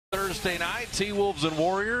Thursday night, T-Wolves and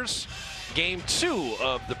Warriors, game 2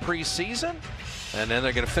 of the preseason. And then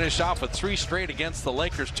they're going to finish off with 3 straight against the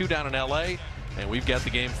Lakers, 2 down in L.A. And we've got the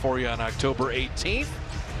game for you on October 18th.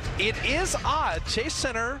 It is odd. Chase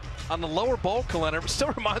Center on the lower bowl calendar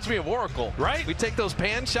still reminds me of Oracle. Right? We take those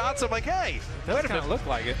pan shots. I'm like, hey, that kind of look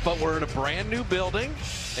like it. But we're in a brand new building.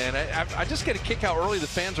 And I just get a kick how early the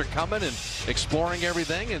fans are coming and exploring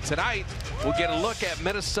everything. And tonight, we'll get a look at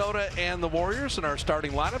Minnesota and the Warriors in our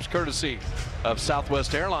starting lineups, courtesy of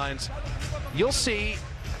Southwest Airlines. You'll see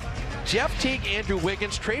Jeff Teague, Andrew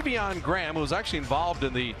Wiggins, Travion Graham, who was actually involved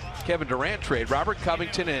in the Kevin Durant trade, Robert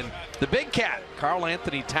Covington, and the big cat, Karl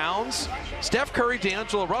Anthony Towns, Steph Curry,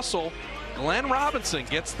 D'Angelo Russell, Glenn Robinson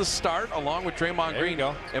gets the start along with Draymond Green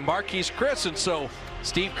and Marquise Chris. And so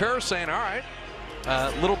Steve Kerr saying, all right,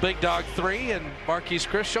 little big dog 3 and Marquise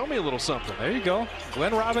Chris, show me a little something. There you go.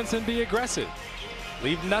 Glenn Robinson, be aggressive.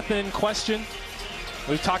 Leave nothing in question.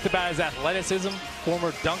 We've talked about his athleticism,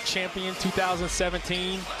 former dunk champion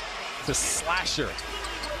 2017. It's a slasher.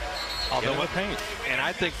 Although with paint. And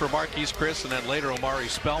I think for Marquise Chris and then later Omari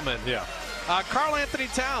Spellman. Yeah. Karl Anthony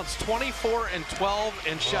Towns, 24 and 12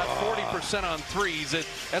 and shot 40% on threes.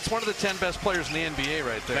 That's one of the 10 best players in the NBA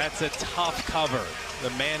right there. That's a tough cover. The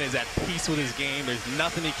man is at peace with his game. There's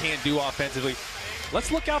nothing he can't do offensively.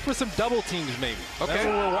 Let's look out for some double teams maybe. Okay.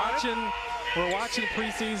 We're watching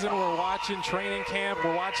preseason, we're watching training camp,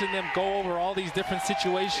 we're watching them go over all these different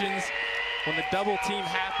situations. When the double team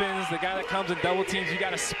happens, the guy that comes in double teams, you got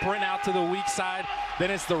to sprint out to the weak side. Then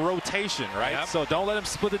it's the rotation, right? Yep. So don't let him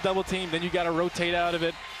split the double team. Then you got to rotate out of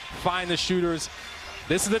it, find the shooters.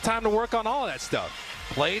 This is the time to work on all of that stuff.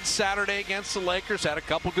 Played Saturday against the Lakers, had a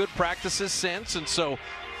couple good practices since, and so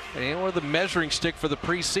we're the measuring stick for the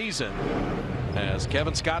preseason. As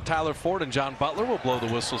Kevin Scott, Tyler Ford, and John Butler will blow the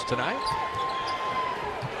whistles tonight.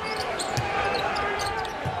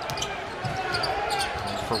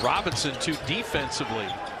 For Robinson, too, defensively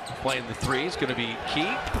playing the 3 is going to be key.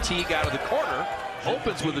 Teague out of the corner,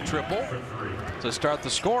 opens with a triple to start the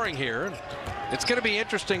scoring here. It's going to be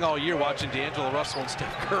interesting all year watching D'Angelo Russell and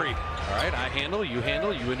Steph Curry. All right, I handle, you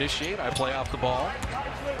initiate, I play off the ball.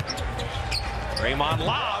 Draymond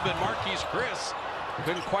lob, and Marquise Chris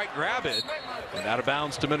couldn't quite grab it. And out of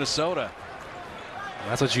bounds to Minnesota.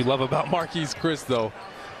 That's what you love about Marquise Chris, though.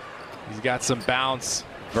 He's got some bounce,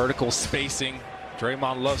 vertical spacing.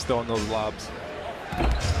 Draymond loves throwing those lobs.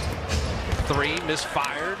 3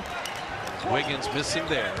 misfired. Wiggins missing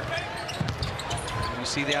there. You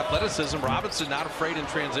see the athleticism. Robinson not afraid in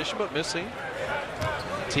transition, but missing.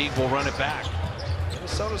 Teague will run it back.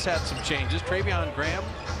 Minnesota's had some changes. Travion Graham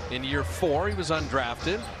in year 4. He was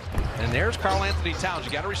undrafted. And there's Karl Anthony Towns.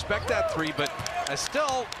 You got to respect that 3, but I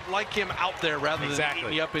still like him out there rather than eating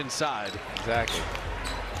me up inside. Exactly.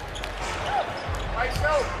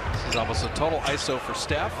 This is almost a total ISO for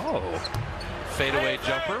Steph. Oh. Fadeaway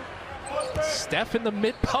jumper. Steph in the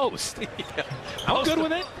mid-post. Yeah. I'm good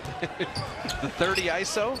with it. The 30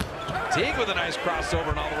 ISO. Teague with a nice crossover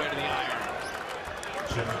and all the way to the iron.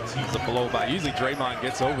 It's a blow by. Usually Draymond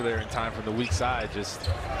gets over there in time from the weak side. Just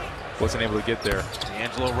wasn't able to get there.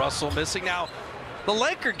 D'Angelo Russell missing. Now, the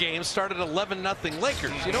Laker game started 11-0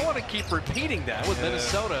 Lakers. You don't want to keep repeating that with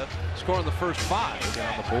Minnesota scoring the first 5.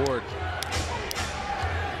 Get on the board.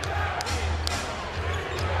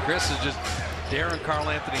 Chris is just daring Karl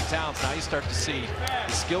Anthony Towns. Now you start to see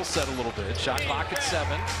the skill set a little bit. Shot clock at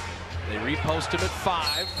 7. They repost him at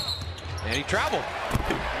 5. And he traveled.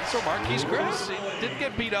 And so Marquise Chris, he didn't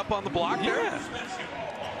get beat up on the block there.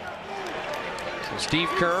 So Steve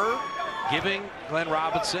Kerr giving Glenn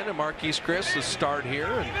Robinson and Marquise Chris the start here.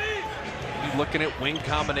 And you're looking at wing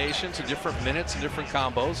combinations and different minutes and different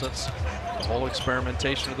combos. That's the whole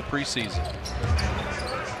experimentation of the preseason.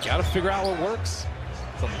 Got to figure out what works.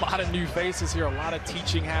 There's a lot of new faces here, a lot of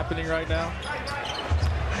teaching happening right now.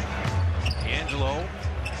 D'Angelo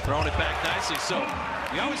throwing it back nicely. So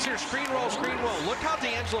we always hear screen roll, screen roll. Look how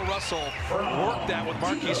D'Angelo Russell worked that with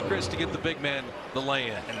Marquise Chris to get the big man the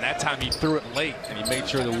lay-in. And that time he threw it late, and he made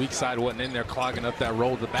sure the weak side wasn't in there clogging up that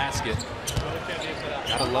roll to the basket.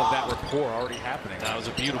 Gotta love that rapport already happening. That was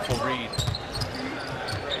a beautiful read.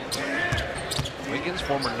 Wiggins,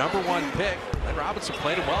 former #1 pick. And Robinson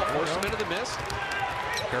played it well, forced him into the miss.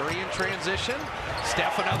 Curry in transition.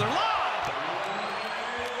 Steph another lob.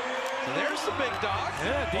 So there's the big dog.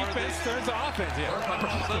 Yeah, defense turns to offense. Yeah.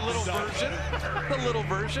 The little version. The little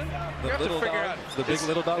version. The you have to figure out the big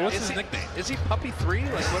little dog. What's his nickname? Is he Puppy 3?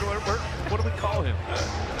 Like what do we call him?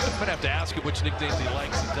 I might have to ask him which nicknames he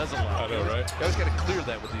likes and doesn't like. I know, right? You always got to clear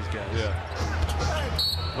that with these guys.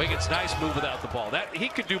 Yeah. Wiggins, nice move without the ball. That he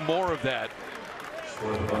could do more of that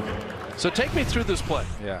So take me through this play.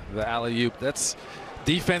 Yeah, the alley-oop. That's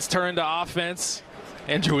defense turned to offense.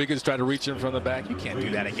 Andrew Wiggins tried to reach in from the back. You can't do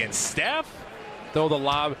that against Steph. Throw the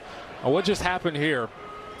lob. What just happened here?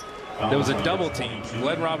 There was a double team.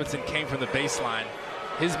 Glenn Robinson came from the baseline.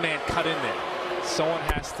 His man cut in there. Someone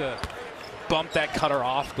has to bump that cutter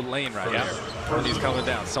off the lane right there when he's coming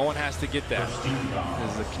down. Someone has to get that.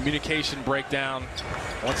 There's a communication breakdown.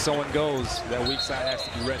 Once someone goes, that weak side has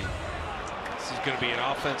to be ready. This is going to be an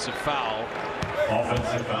offensive foul.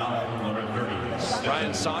 Offensive foul, number 30.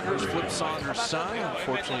 Ryan Saunders, Flip Saunders' son.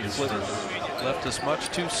 Unfortunately, Flip left us much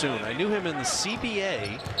too soon. I knew him in the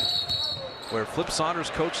CBA, where Flip Saunders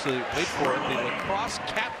coached the, wait for it, the lacrosse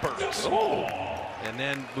Catbirds. Oh. And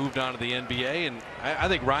then moved on to the NBA. And I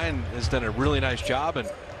think Ryan has done a really nice job and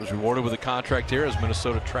was rewarded with a contract here as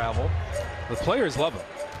Minnesota travel. The players love him.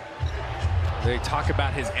 They talk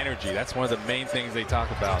about his energy. That's one of the main things they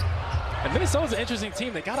talk about. And Minnesota's an interesting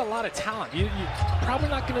team. They got a lot of talent. You're probably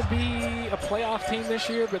not going to be a playoff team this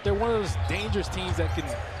year, but they're one of those dangerous teams that can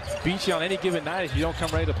beat you on any given night if you don't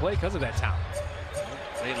come ready to play because of that talent.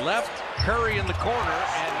 They left Curry in the corner,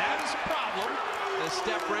 and that is a problem as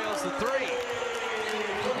Steph rails the three.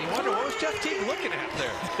 You wonder, what was Jeff Teague looking at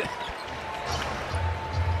there?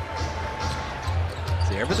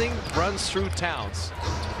 See, everything runs through Towns,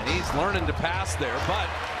 and he's learning to pass there, but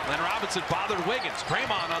Glenn Robinson bothered Wiggins.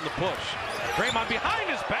 Draymond on the push. Draymond behind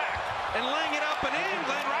his back and laying it up and in.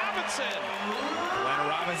 Glenn Robinson. Glenn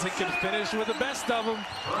Robinson can finish with the best of them.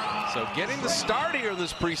 So getting the start here in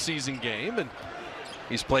this preseason game, and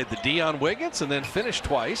he's played the D on Wiggins and then finished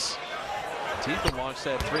twice. Teague will launch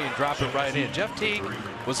that three and drop it right in. Jeff Teague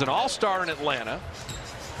was an all-star in Atlanta.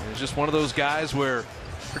 He was just one of those guys where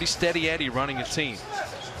pretty steady Eddie running a team.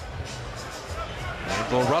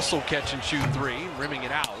 Bill Russell catch and shoot three, rimming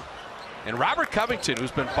it out. And Robert Covington,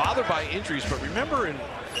 who's been bothered by injuries, but remember in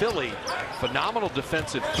Philly, phenomenal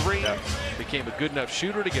defensive three, became a good enough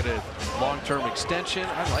shooter to get a long-term extension.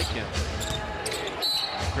 I like him.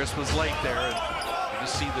 Chris was late there, and you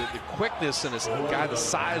just see the quickness in this guy the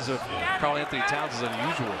size of Karl-Anthony Towns is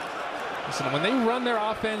unusual. Listen, when they run their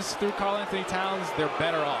offense through Karl-Anthony Towns, they're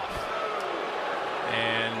better off.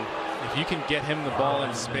 And if you can get him the ball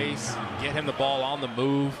in space, get him the ball on the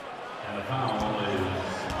move,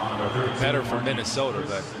 better for Minnesota.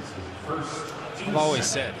 But I've always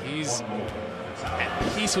said he's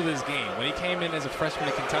at peace with his game. When he came in as a freshman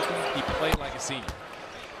in Kentucky, he played like a senior.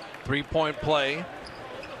 Three-point play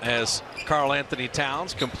as Karl-Anthony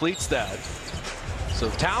Towns completes that. So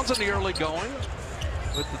Towns in the early going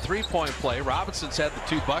with the three-point play. Robinson's had the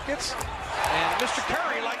two buckets. And Mr.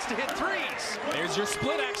 Curry likes to hit threes. There's your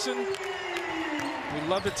split action. We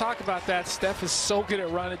love to talk about that. Steph is so good at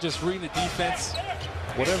running, just reading the defense.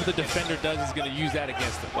 Whatever the defender does, he's going to use that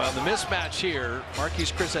against him. Well, the mismatch here,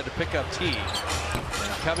 Marquise Chris had to pick up Teague.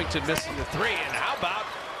 And Covington missing the three. And how about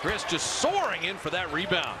Chris just soaring in for that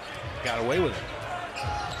rebound? Got away with it.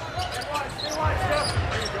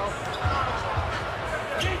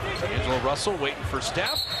 D'Angelo Russell waiting for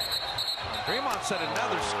Steph. Draymond set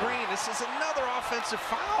another screen. This is another offensive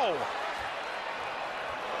foul.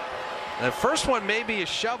 The first one may be a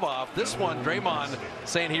shove off. This one, Draymond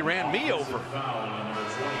saying he ran me over.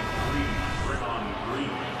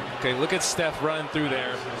 Okay, look at Steph running through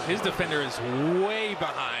there. His defender is way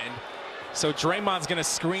behind. So Draymond's going to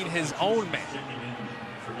screen his own man.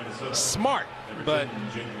 Smart, but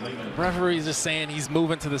the referee's just saying he's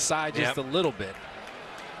moving to the side just a little bit.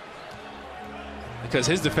 Because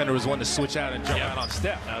his defender was one to switch out and jump out on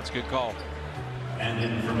Steph. That's a good call. And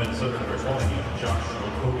in from Minnesota, number 20, Josh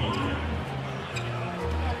Okogie.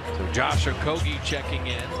 So Josh Okogie checking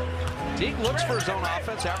in. Teague looks for his own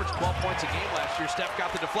offense, averaged 12 points a game last year. Steph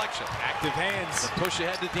got the deflection. Active hands. The push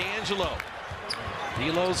ahead to D'Angelo.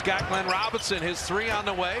 D'Lo's got Glenn Robinson, his three on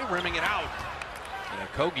the way, rimming it out. And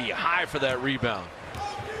Okogie high for that rebound.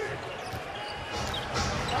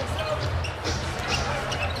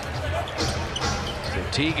 So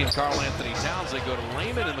Teague and Karl-Anthony Towns, they go to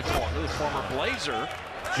Layman in the corner, the former Blazer.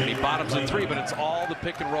 He bottoms in three, but it's all the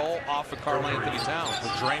pick and roll off of Karl-Anthony Towns.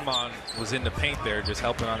 Well, Draymond was in the paint there, just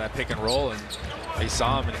helping on that pick and roll, and they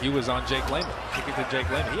saw him, and he was on Jake Layman. Kicking to Jake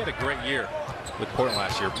Layman. He had a great year with Portland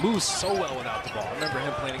last year. Moves so well without the ball. I remember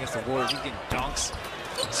him playing against the Warriors. He's getting dunks.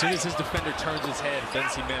 As soon as his defender turns his head,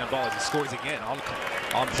 doesn't see man and ball, he scores again on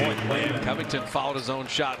point. Covington fouled his own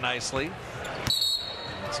shot nicely.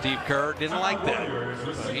 Steve Kerr didn't like that.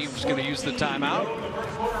 He was going to use the timeout.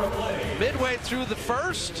 Midway through the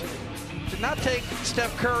first, did not take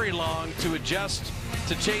Steph Curry long to adjust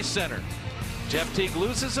to Chase Center. Jeff Teague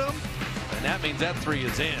loses him, and that means that three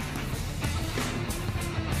is in.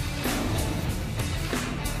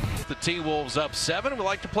 the T-Wolves up 7. We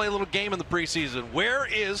like to play a little game in the preseason. Where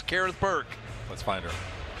is Kareth Burke? Let's find her.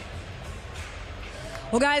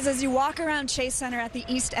 Well, guys, as you walk around Chase Center at the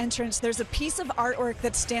east entrance, there's a piece of artwork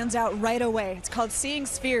that stands out right away. It's called Seeing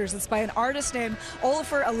Spheres. It's by an artist named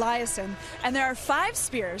Olafur Eliasson. And there are 5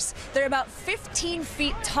 spheres. They're about 15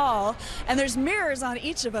 feet tall, and there's mirrors on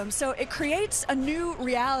each of them. So it creates a new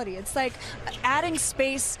reality. It's like adding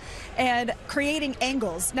space and creating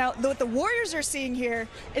angles. Now, what the Warriors are seeing here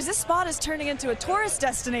is this spot is turning into a tourist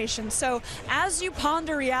destination. So as you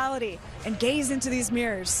ponder reality and gaze into these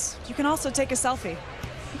mirrors, you can also take a selfie.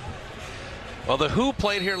 Well, the Who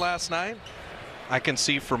played here last night. I can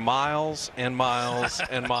see for miles and miles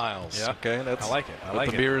and miles. Yeah. Okay, that's, I like it. I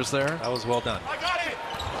like the mirrors there. That was well done.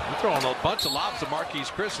 We're throwing a bunch of lobs to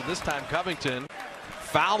Marquise Chris, and this time Covington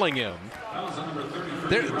fouling him.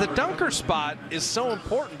 The dunker spot is so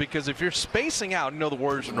important because if you're spacing out, you know the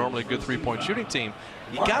Warriors are normally a good three-point shooting team,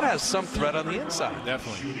 you got to have some threat on the inside.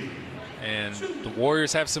 Definitely. And the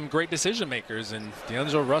Warriors have some great decision makers, and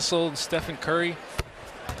D'Angelo Russell and Stephen Curry.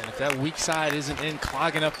 And if that weak side isn't in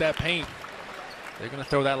clogging up that paint, they're going to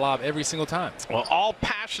throw that lob every single time. Well, all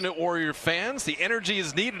passionate Warrior fans, the energy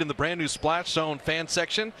is needed in the brand new Splash Zone fan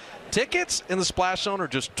section. Tickets in the Splash Zone are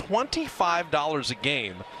just $25 a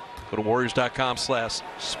game. Go to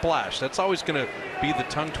warriors.com/splash. That's always going to be the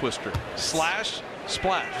tongue twister. /splash.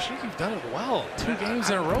 I think you've done it well. 2 games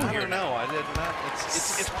in a row here. I don't know. I did not.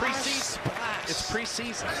 It's preseason. It's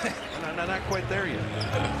preseason. No, not quite there yet.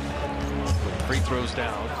 Free throws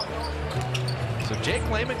down. So Jake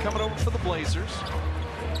Layman coming over for the Blazers.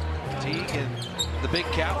 Teague and the Big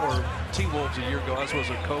Cat were T-Wolves a year ago, as was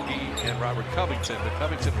Okogie and Robert Covington, but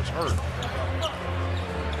Covington was hurt.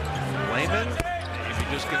 Layman, if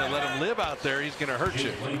you're just going to let him live out there, he's going to hurt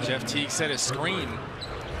you. Jeff Teague set his screen.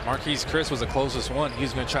 Marquise Chris was the closest one. He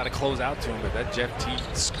was going to try to close out to him, but that Jeff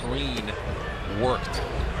Teague screen worked.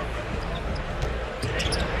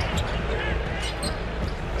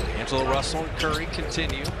 D'Angelo Russell and Curry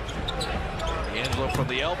continue. D'Angelo from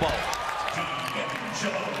the elbow.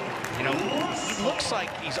 You know, he looks like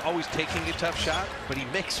he's always taking a tough shot, but he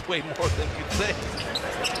makes way more than you'd think.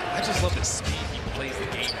 I just love the speed he plays the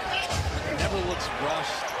game. Never looks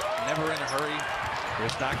rushed, never in a hurry.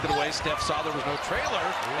 Chris knocked it away. Steph saw there was no trailer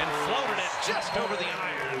and floated it just over the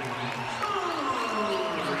iron.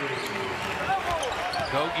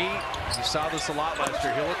 Okogie, you saw this a lot last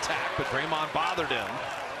year. He'll attack, but Draymond bothered him.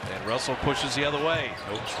 And Russell pushes the other way.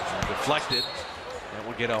 Deflected. That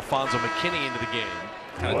will get Alfonso McKinney into the game.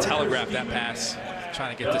 Kind of telegraphed that pass,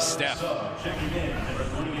 trying to get to Steph.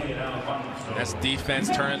 That's defense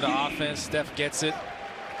turning to offense. Steph gets it.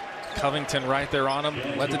 Covington right there on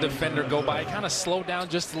him. Let the defender go by. Kind of slowed down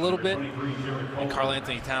just a little bit. And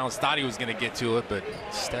Karl-Anthony Towns thought he was going to get to it, but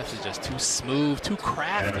Steph is just too smooth, too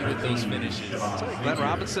crafty with those finishes. Glenn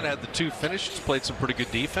Robinson had the 2 finishes, played some pretty good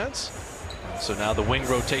defense. So now the wing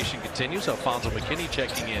rotation continues. Alfonso McKinney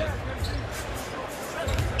checking in.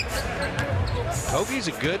 Kogie's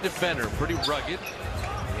a good defender, pretty rugged.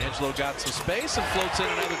 D'Angelo got some space and floats in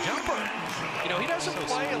another jumper. You know, he doesn't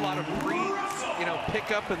play a lot of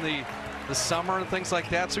pickup in the summer and things like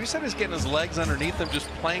that. So he said he's getting his legs underneath him, just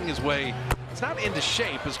playing his way. It's not into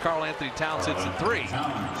shape as Karl-Anthony Towns hits the 3.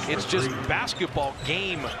 It's just basketball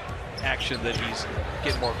game action that he's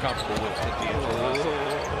getting more comfortable with than D'Angelo.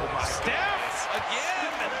 Steph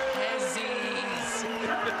again. Hezzies.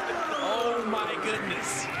 Oh my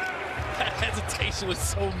goodness. That hesitation was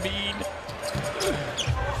so mean.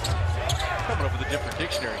 Coming up with a different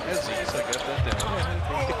dictionary. Hezzies, I got that down. I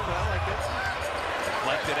like it.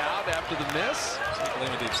 Deflected out after the miss.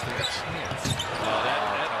 Limited chance.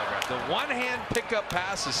 The one-hand pickup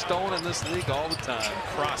pass is stolen in this league all the time.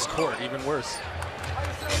 Cross court, even worse.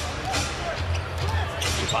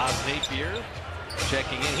 Bob Napier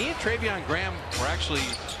checking in. He and Travion Graham were actually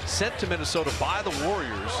sent to Minnesota by the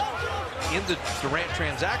Warriors in the Durant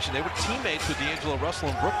transaction. They were teammates with D'Angelo Russell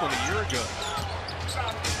in Brooklyn a year ago.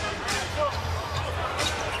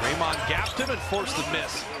 Draymond gapped him and forced the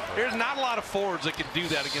miss. There's not a lot of forwards that can do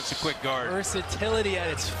that against a quick guard. Versatility at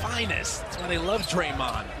its finest. That's why they love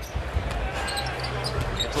Draymond.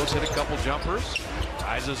 D'Angelo's hit a couple jumpers.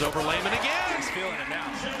 Rises over Layman again. He's feeling it now.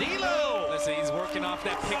 D'Lo. Listen, he's working off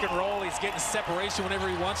that pick and roll. He's getting separation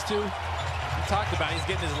whenever he wants to. We talked about it. He's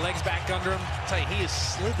getting his legs back under him. I'll tell you, he is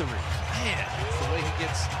slithery. Man, the way he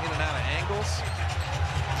gets in and out of angles.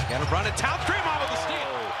 Got to run it. Towns. Draymond with the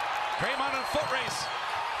steal. Draymond in a foot race.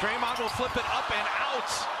 Draymond will flip it up and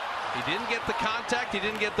out. He didn't get the contact. He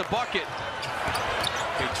didn't get the bucket.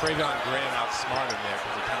 Okay, Travion Graham outsmarted him there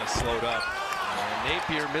because he kind of slowed up. And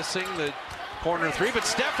Napier missing the corner 3, but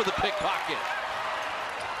Steph with the pickpocket.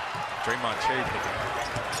 Draymond cherry picking.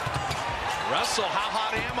 Russell, how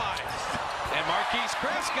hot am I? And Marquise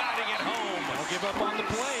Chris got to get home. Don't give up on the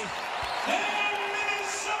play.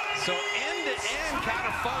 So end-to-end kind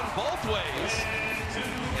of fun both ways.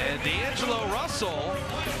 And D'Angelo Russell,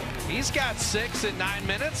 he's got 6 in 9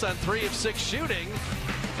 minutes on 3 of 6 shooting.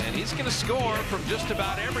 And he's going to score from just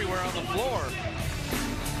about everywhere on the floor.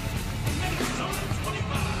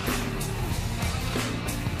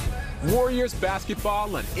 Warriors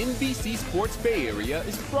basketball on NBC Sports Bay Area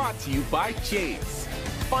is brought to you by Chase.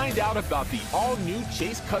 Find out about the all-new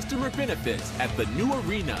Chase customer benefits at the new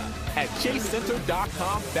arena at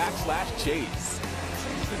chasecenter.com/Chase.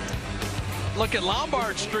 Look at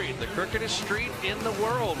Lombard Street, the crookedest street in the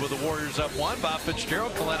world, with the Warriors up 1. Bob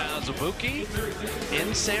Fitzgerald, Kalena Azubuike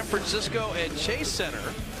in San Francisco at Chase Center.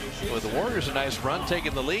 With the Warriors a nice run,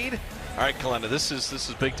 taking the lead. All right, Kalena, this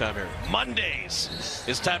is big time here. Mondays.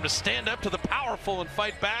 It's time to stand up to the powerful and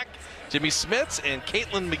fight back. Jimmy Smits and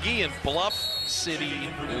Caitlin McGee in Bluff City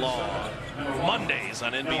Law. Mondays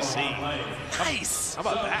on NBC. Nice. How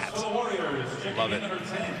about that? Love it.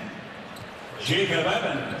 Jacob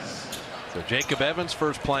Evans. So Jacob Evans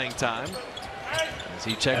first playing time as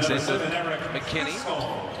he checks in with McKinney,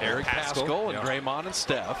 Eric Paschall, and Draymond and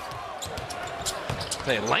Steph.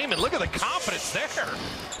 Hey, Layman, look at the confidence there.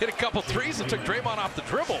 Hit a couple threes and took Draymond off the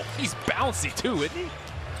dribble. He's bouncy too, isn't he?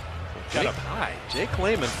 Got up high. Jake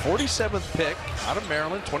Layman, 47th pick out of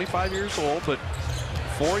Maryland, 25 years old, but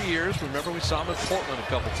 4 years. Remember, we saw him in Portland a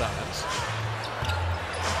couple times.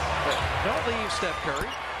 But don't leave Steph Curry.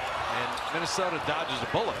 And Minnesota dodges a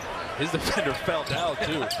bullet. His defender fell down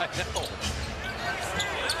too. I know.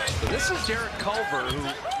 So this is Derek Culver, who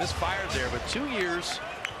misfired there, but 2 years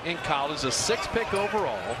in college, a 6th pick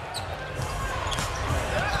overall.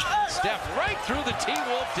 Steph right through the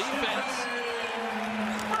T-Wolf defense.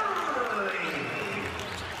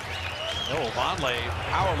 Oh, Vonleh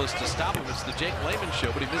powerless to stop him. It's the Jake Layman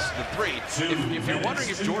show, but he misses the 3. If you're wondering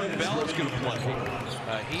if Jordan Bell is going to play,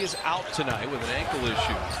 he is out tonight with an ankle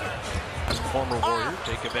issue. Former Warrior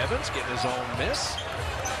Jacob Evans getting his own miss.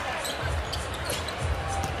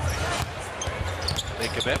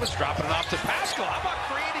 Jacob Evans dropping it off to Paschall. How about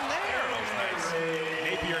creating there? Nice.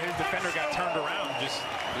 Napier, his defender, got turned around, just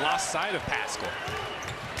lost sight of Paschall.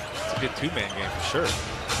 It's a good two-man game for sure.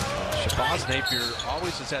 Shabazz Napier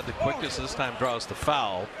always has had the quickness. This time draws the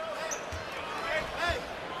foul.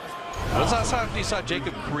 That's not how you saw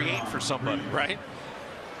Jacob create for somebody, right?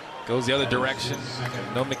 Goes the other direction.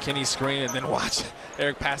 No McKinney screen, and then watch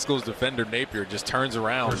Eric Paschall's defender Napier just turns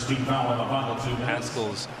around.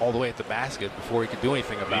 Paschall's all the way at the basket before he could do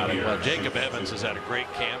anything about it. Well, Jacob Evans has had a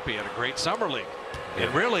great camp. He had a great summer league.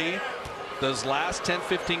 And really, those last 10,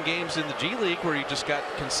 15 games in the G League where he just got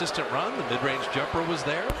consistent run, the mid-range jumper was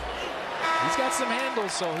there. He's got some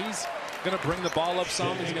handles, so he's going to bring the ball up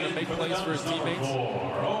some. He's going to make plays for his teammates.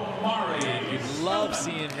 You love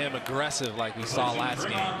seeing him aggressive like we saw last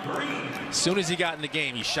game. As soon as he got in the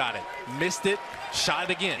game, he shot it. Missed it, shot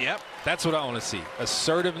it again. Yep. That's what I want to see.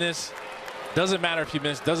 Assertiveness. Doesn't matter if you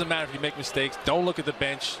miss. Doesn't matter if you make mistakes. Don't look at the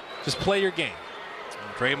bench. Just play your game.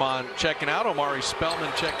 Draymond checking out. Omari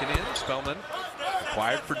Spellman checking in. Spellman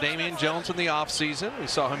acquired for Damian Jones in the offseason. We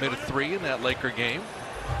saw him hit a 3 in that Laker game.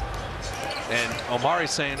 And Omari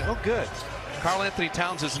saying, oh, good. Karl Anthony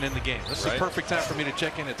Towns isn't in the game. This is the perfect time for me to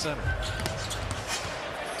check in at center.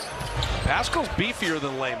 Paschall's beefier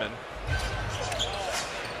than Layman.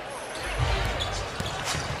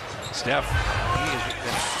 Steph, he is in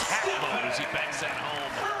attack mode as he banks that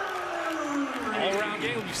home. All-around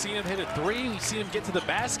game. We've seen him hit a 3. We've seen him get to the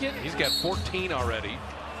basket. He's got 14 already.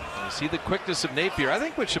 And you see the quickness of Napier. I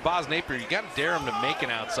think with Shabazz Napier, you got to dare him to make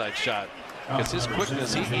an outside shot. Because his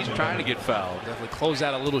quickness, he's trying to get fouled. Definitely close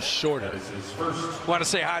out a little shorter. Want to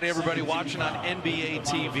say hi to everybody watching on NBA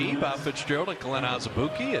TV. Bob Fitzgerald and Kalena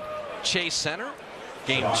Azubuike at Chase Center.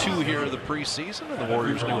 Game 2 here of the preseason in the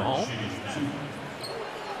Warriors' new home.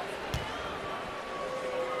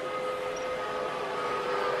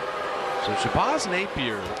 So Shabazz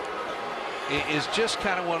Napier is just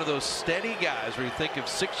kind of one of those steady guys where you think of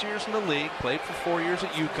 6 years in the league, played for 4 years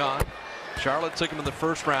at UConn. Charlotte took him in the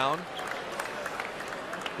first round.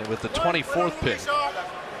 And with the 24th pick.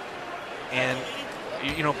 And,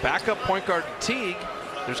 you know, backup point guard Teague,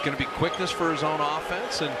 there's going to be quickness for his own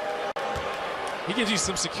offense. And he gives you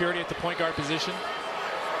some security at the point guard position.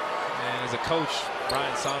 And as a coach,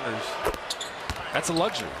 Ryan Saunders, that's a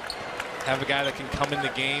luxury. Have a guy that can come in the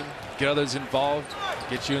game, get others involved,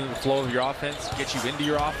 get you in the flow of your offense, get you into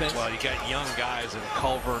your offense. Well, you got young guys in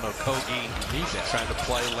Culver and Okogie. He's trying to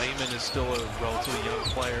play. Layman is still a relatively young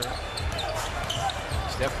player.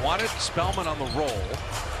 Steph wanted Spellman on the roll.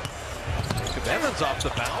 Jacob Evans off the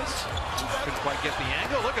bounce. Couldn't quite get the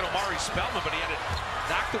angle. Look at Omari Spellman, but he had it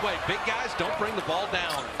knocked away. Big guys don't bring the ball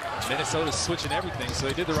down. Minnesota's switching everything, so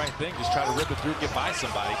they did the right thing. Just try to rip it through, get by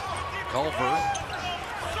somebody. Culver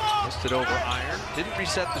missed it over Iron. Didn't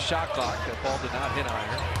reset the shot clock. That ball did not hit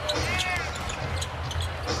Iron.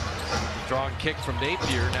 Strong kick from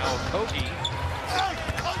Napier. Now Kogi.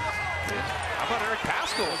 How about Eric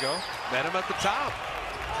Pascal? Met him at the top.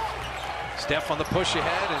 Steph on the push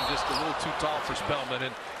ahead and just a little too tall for Spellman.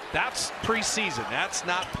 And that's preseason. That's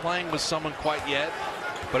not playing with someone quite yet,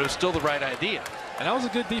 but it was still the right idea. And that was a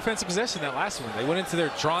good defensive possession, that last one. They went into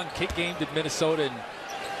their drawn kick game, did Minnesota, and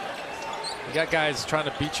you got guys trying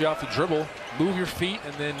to beat you off the dribble. Move your feet,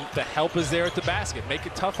 and then the help is there at the basket. Make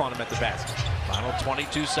it tough on them at the basket. Final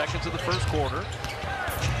 22 seconds of the first quarter.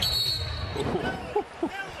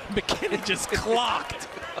 McKinnon just clocked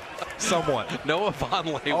someone. Noah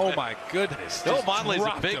Vonleh. Oh my goodness. Noah Vonleh's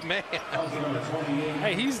a big man.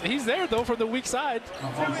 Hey, he's there though from the weak side.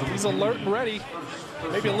 He's alert and ready.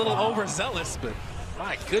 Maybe a little overzealous, but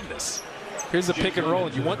my goodness. Here's the pick and roll,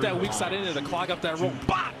 and you want that weak side in there to clog up that roll.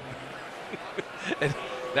 Bop!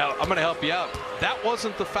 Now I'm going to help you out. That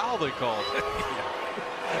wasn't the foul they called.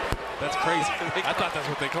 That's crazy. I thought that's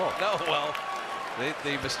what they called. No, well,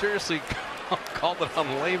 they mysteriously called it on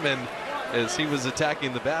Layman as he was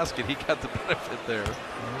attacking the basket. He got the benefit there.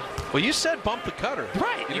 Well, you said bump the cutter.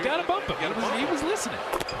 Right, you got to bump him. He was listening.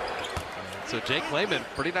 So Jake Layman,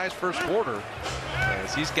 pretty nice first quarter,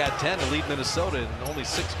 as he's got 10 to lead Minnesota in only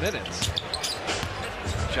 6 minutes.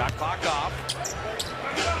 Shot clock off.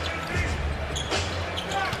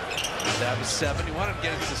 That was 7. You wanted to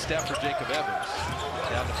get it to Steph or Jacob Evans.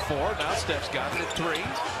 Down to 4. Now Steph's got it at 3.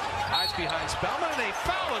 Hides behind Spellman, and they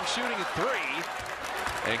foul him shooting at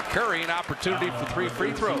 3. And Curry an opportunity for 3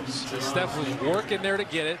 free throws. Steph was working there to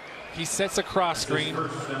get it. He sets a cross screen.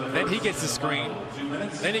 Then he gets the screen.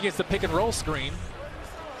 Then he gets the pick and roll screen.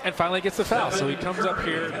 And finally gets the foul. So he comes up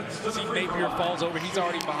here. See Napier falls over. He's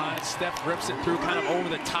already behind. Steph rips it through kind of over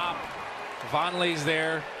the top. Vonleh's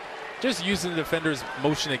there. Just using the defender's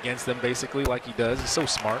motion against them, basically, like he does. He's so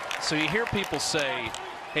smart. So you hear people say,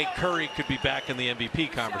 hey, Curry could be back in the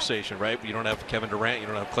MVP conversation, right? You don't have Kevin Durant. You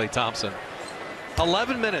don't have Klay Thompson.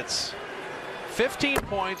 11 minutes. 15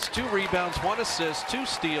 points, 2 rebounds, 1 assist, 2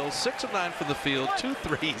 steals, 6 of 9 from the field, 2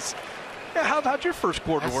 threes. Yeah, how'd your first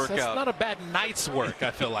quarter work out? That's not a bad night's work,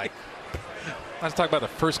 I feel like. Let's talk about the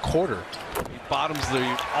first quarter. He bottoms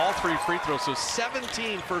all 3 free throws, so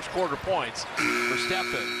 17 first quarter points for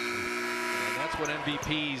Stephen. And that's what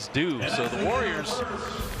MVPs do. So the Warriors,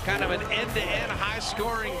 kind of an end-to-end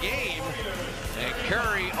high-scoring game. And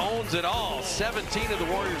Curry owns it all. 17 of the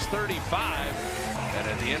Warriors' 35. And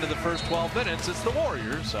at the end of the first 12 minutes, it's the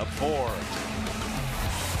Warriors up 4.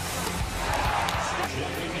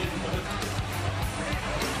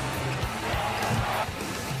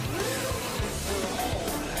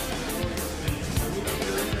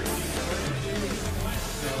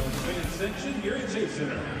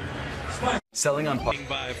 Selling on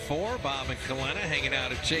by 4, Bob and Kalena hanging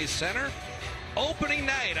out at Chase Center. Opening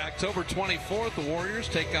night, October 24th, the Warriors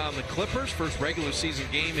take on the Clippers. First regular season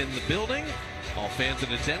game in the building. All fans in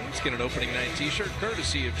attendance get an opening night t-shirt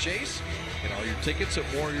courtesy of Chase. Get all your tickets at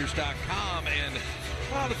Warriors.com. And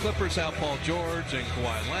the Clippers have Paul George and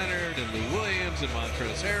Kawhi Leonard and Lou Williams and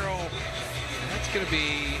Montrezl Harrell. And that's going to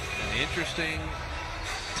be an interesting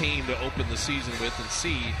team to open the season with and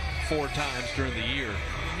see 4 times during the year.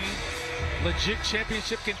 Legit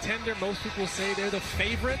championship contender. Most people say they're the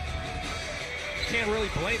favorite. Can't really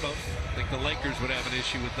blame them. I think the Lakers would have an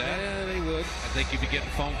issue with that. Yeah, they would. I think you'd be getting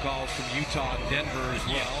phone calls from Utah and Denver as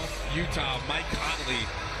well. Yeah. Utah, Mike Conley.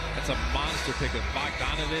 That's a monster pick of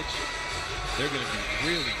Bogdanovich. They're going to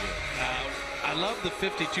be really good. I love the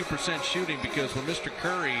 52% shooting because when Mr.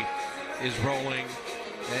 Curry is rolling,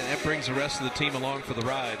 and that brings the rest of the team along for the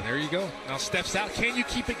ride. There you go. Now Steph's out. Can you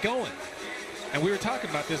keep it going? And we were talking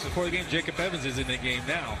about this before the game. Jacob Evans is in the game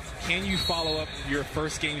now. Can you follow up your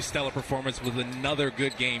first game stellar performance with another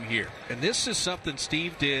good game here? And this is something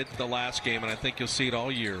Steve did the last game, and I think you'll see it all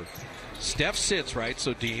year. Steph sits, right?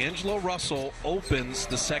 So D'Angelo Russell opens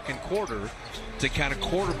the second quarter to kind of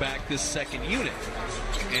quarterback this second unit.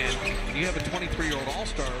 And when you have a 23-year-old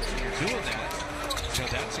all-star, when you're doing that,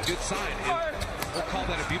 that's a good sign. And we'll call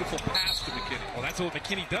that a beautiful pass to McKinney. Well, that's what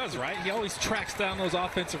McKinney does, right? He always tracks down those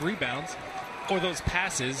offensive rebounds. Or those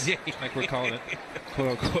passes, like we're calling it,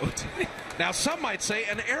 quote unquote. Now, some might say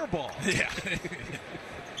an air ball. Yeah.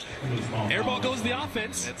 Air ball goes the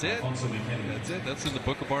offense. That's it. That's it. That's in the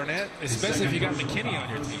book of Barnett. Especially if you got McKinney on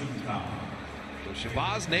your team. So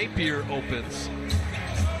Shabazz Napier opens.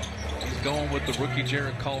 He's going with the rookie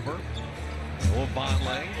Jarrett Culver. Noah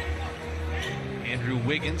Vonleh. Andrew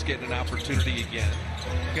Wiggins getting an opportunity again.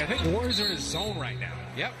 Yeah, I think the Warriors are in a zone right now.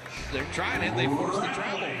 Yep, they're trying it. They force the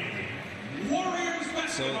travel.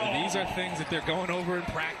 So these are things that they're going over in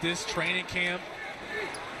practice, training camp.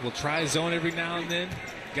 We'll try a zone every now and then.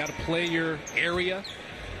 Got to play your area.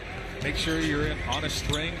 Make sure you're on a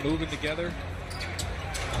string, moving together.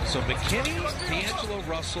 So McKinney, D'Angelo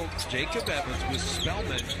Russell, Jacob Evans with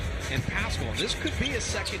Spellman and Pascal. And this could be a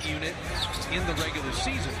second unit in the regular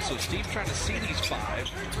season. So Steve trying to see these five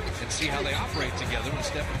and see how they operate together when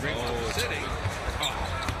Stephen Green was sitting.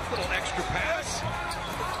 Little extra pass.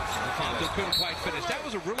 Alfonso couldn't quite finish. That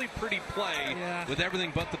was a really pretty play with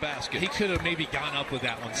everything but the basket. He could have maybe gone up with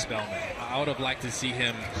that one, Spellman. I would have liked to see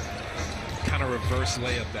him kind of reverse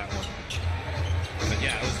layup that one. But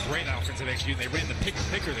yeah, it was great offensive execution. They ran the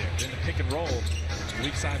picker there. Then the pick and roll. The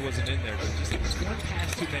weak side wasn't in there, but just one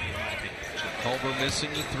pass too many in my opinion. Culver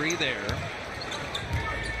missing the three there.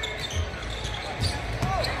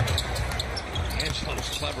 Angelo's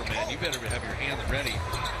clever, man. You better have your hands ready.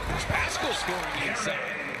 There's Pascal scoring inside.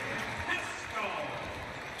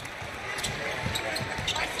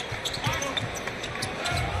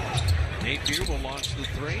 Nate Beer will launch the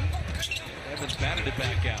three. Evans batted it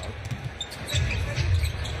back out.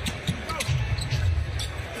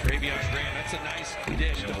 Ravion Graham, that's a nice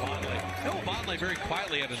dish to Vonleh. Noah Vonleh very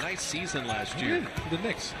quietly had a nice season last year. The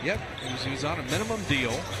Knicks. Yep, he was on a minimum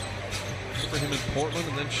deal for him in Portland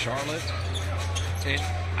and then Charlotte. And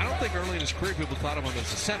I don't think early in his career people thought of him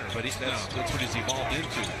as a center, but that's what he's evolved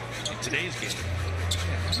into in today's game.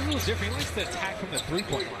 Yeah, he's a little different. He likes to attack from the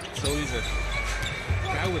three-point line. So he's a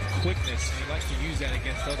guy with quickness, and he likes to use that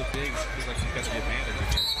against other bigs. Feels like he's got the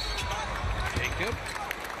advantage. Jacob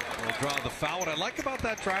will draw the foul. What I like about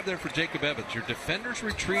that drive there for Jacob Evans, your defender's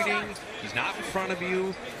retreating. He's not in front of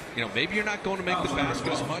you. You know, maybe you're not going to make the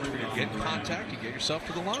basket as much, but you're getting contact. You get yourself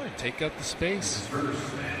to the line. Take up the space.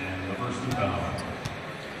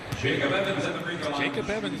 Jacob Evans at the free throw line. Jacob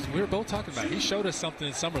Evans, we were both talking about. He showed us something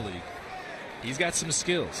in Summer League. He's got some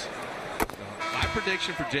skills. My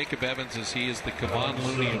prediction for Jacob Evans is he is the Kevon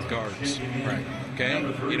Looney of guards. Right. Okay?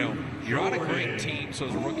 You know, you're on a great team, so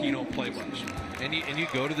as a rookie you don't play much. And you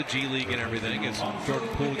go to the G League and everything as Jordan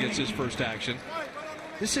Poole gets his first action.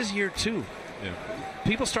 This is year 2. Yeah.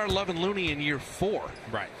 People started loving Looney in year 4.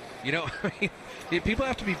 Right. You know, people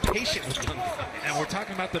have to be patient with them. And we're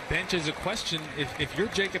talking about the bench as a question. If you're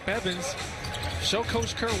Jacob Evans, show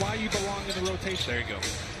Coach Kerr why you belong in the rotation. There you go.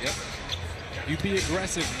 Yep. You be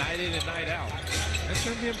aggressive night in and night out. That's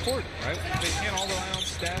going to be important, right? They can't all rely on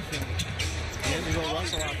Steph and D'Angelo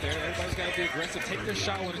Russell out there. Everybody's got to be aggressive. Take their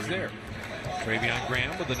shot when it's there. Ravion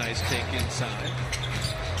Graham with a nice take inside.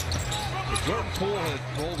 Jordan Poole had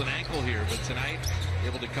rolled an ankle here, but tonight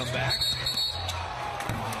able to come back.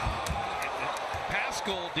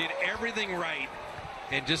 Pascal did everything right,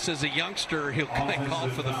 and just as a youngster, he'll call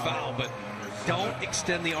for the foul, but don't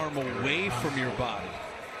extend the arm away from your body.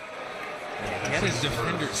 Get his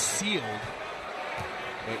defender sealed.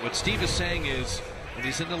 But what Steve is saying is, when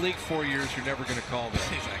he's in the league 4 years, you're never going to call this.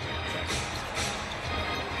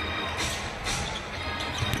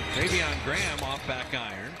 Ravion Graham off back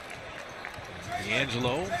iron.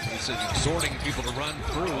 D'Angelo is exhorting people to run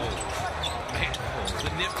through. Man, the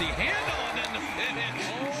nifty handle and then the finish.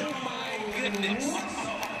 Oh my goodness.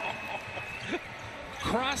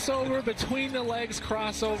 Crossover between the legs,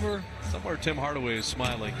 crossover. Somewhere Tim Hardaway is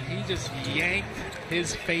smiling. He just yanked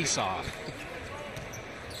his face off.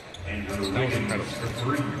 That was incredible.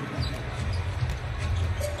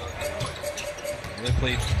 They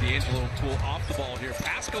played D'Angelo Poole off the ball here.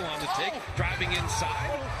 Pascal on the take, driving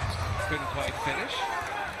inside. Couldn't quite finish.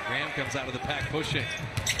 Graham comes out of the pack pushing.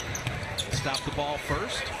 Stop the ball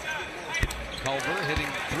first. Culver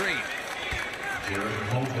hitting 3.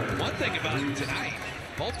 One thing about it tonight,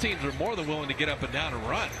 both teams are more than willing to get up and down and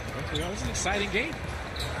run. It was an exciting game.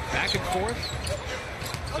 Back and forth.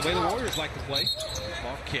 The way the Warriors like to play.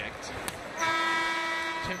 Ball kicked.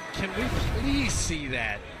 Can we please see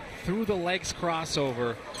that? Through the legs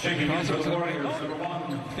crossover. Crossover to the right.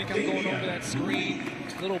 Oh, I think I'm going over that screen.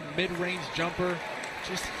 Little mid-range jumper.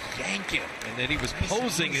 Just yank it. And then he was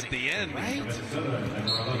posing at the end. Right?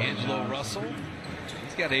 D'Angelo Russell.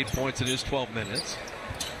 He's got 8 points in his 12 minutes.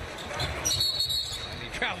 And he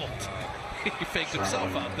traveled. He faked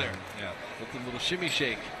himself out there. Yeah. With a little shimmy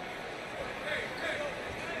shake.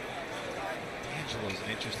 D'Angelo's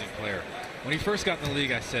an interesting player. When he first got in the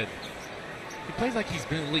league, I said, he plays like he's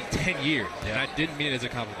been in the league 10 years. Yeah. And I didn't mean it as a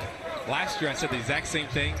compliment. Last year, I said the exact same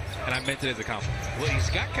thing, and I meant it as a compliment. Well, he's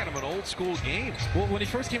got kind of an old school game. Well, when he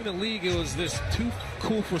first came in the league, it was this too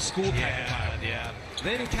cool for school type of vibe. Yeah.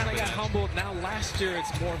 Then he kind of got humbled. Now last year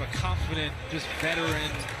it's more of a confident, just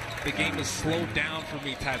veteran. The game is slowed down for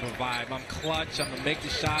me type of vibe. I'm clutch. I'm gonna make the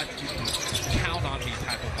shot. You can count on me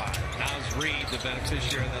type of vibe. Naz Reid, the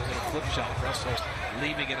beneficiary of that little flip shot. Russell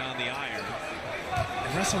leaving it on the iron.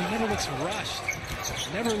 And Russell, he never looks rushed.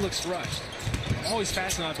 Never looks rushed. I'm always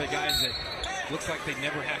fascinated by guys that looks like they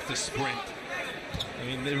never have to sprint. I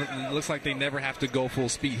mean, it looks like they never have to go full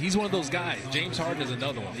speed. He's one of those guys. James Harden is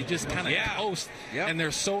another one. He just kind of coast, and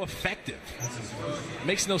they're so effective. It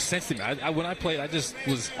makes no sense to me. When I played, I just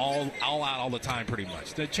was all out all the time pretty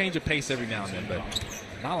much. They change of pace every now and then, but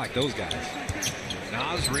not like those guys.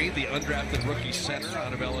 Naz Reid, the undrafted rookie center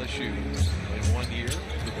out of LSU in 1 year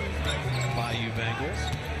for the Bayou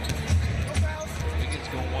Bengals. Wiggins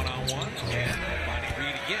going one-on-one, and finding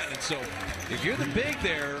Reid again. And so if you're the big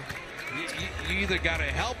there, you either got to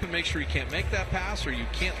help and make sure he can't make that pass, or you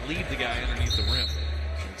can't leave the guy underneath the rim. And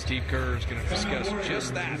Steve Kerr is going to discuss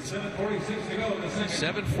just that.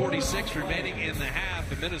 7:46 remaining in the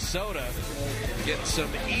half, and Minnesota getting some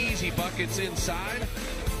easy buckets inside.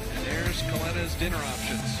 And there's Coletta's dinner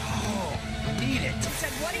options. Oh, need it. He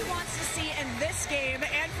said what he wants to see in this game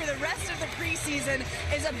and for the rest of the preseason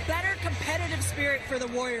is a better competitive spirit for the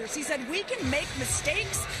Warriors. He said we can make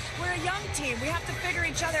mistakes. We're a young team. We have to figure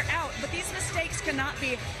each other out. But these mistakes cannot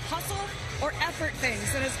be hustle or effort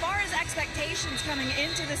things. And as far as expectations coming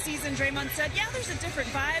into the season, Draymond said, yeah, there's a different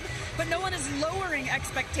vibe, but no one is lowering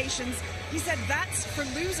expectations. He said that's for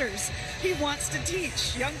losers. He wants to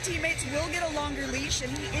teach. Young teammates will get a longer leash,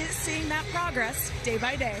 and he is seeing that progress day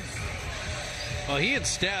by day. Well, he and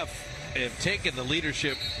Steph have taken the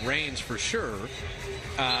leadership reins for sure.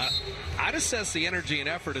 I'd assess the energy and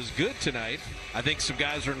effort as good tonight. I think some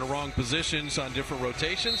guys are in the wrong positions on different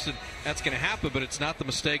rotations, and that's going to happen, but it's not the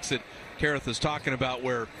mistakes that Kareth is talking about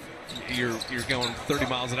where you're going 30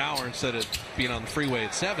 miles an hour instead of being on the freeway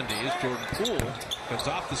at 70. As Jordan Poole comes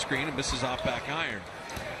off the screen and misses off back iron.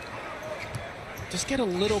 Just get a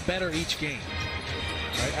little better each game.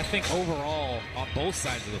 Right? I think overall, on both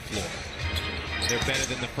sides of the floor, they're better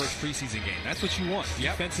than the first preseason game. That's what you want.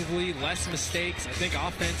 Defensively, less mistakes. I think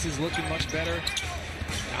offense is looking much better.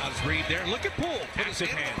 Naz Reid there. Look at Poole. Put his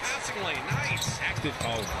hand in the passing lane. Nice. Active.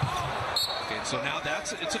 Oh. Okay, so now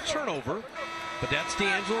it's a turnover. But that's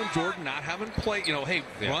D'Angelo and Jordan not having played. You know, hey,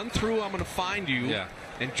 run through. I'm going to find you. Yeah.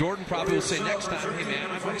 And Jordan probably will say next time, hey, man,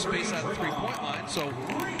 I might space out the three-point line. So,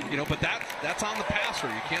 you know, but that's on the passer.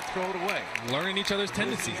 You can't throw it away. Learning each other's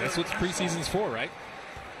tendencies. That's what preseason's for, right?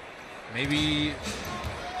 Maybe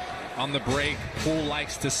on the break, Poole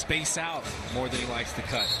likes to space out more than he likes to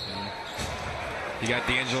cut. And you got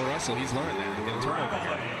D'Angelo Russell. He's learned that. He'll get a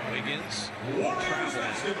turnover. Wiggins travels.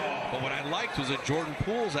 But what I liked was that Jordan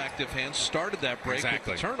Poole's active hands started that break with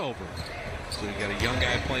the turnover. So you got a young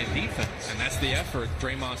guy playing defense. And that's the effort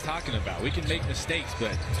Draymond's talking about. We can make mistakes,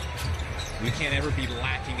 but we can't ever be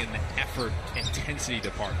lacking in the effort intensity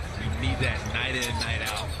department. We need that night in and night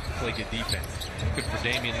out to play good defense. Looking for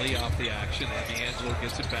Damian Lee off the action. And D'Angelo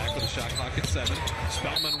gets it back with a shot clock at 7.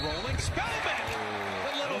 Spellman rolling. Spellman!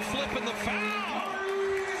 The little flip in the foul.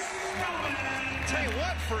 Tell you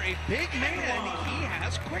what, for a big man, he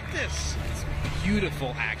has quickness.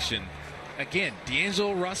 Beautiful action. Again,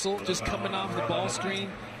 D'Angelo Russell just coming off the ball screen.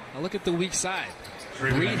 Now look at the weak side.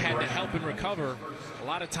 Reid had to help and recover. A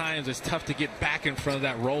lot of times it's tough to get back in front of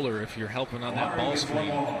that roller if you're helping on that ball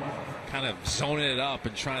screen. Kind of zoning it up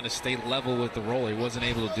and trying to stay level with the roller. He wasn't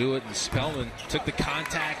able to do it, and Spellman took the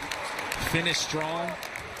contact, finished strong.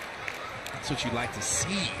 That's what you like to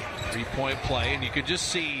see. Three-point play, and you could just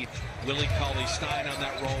see Willie Cauley-Stein on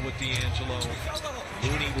that roll with D'Angelo.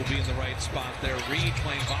 Looney will be in the right spot there. Reid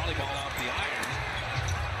playing volleyball off the iron.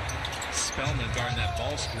 Spellman guarding that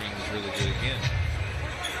ball screen was really good again.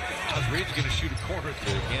 Reid's going to shoot a corner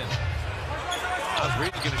three again.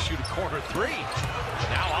 Reid's going to shoot a corner three.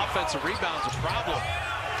 Now offensive rebound's a problem.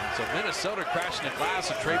 So Minnesota crashing the glass,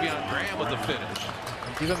 and Travion Graham with the finish.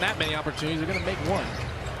 Give them that many opportunities, they're going to make one.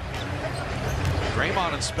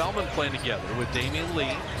 Draymond and Spellman playing together with Damian Lee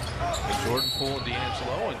and Jordan Poole and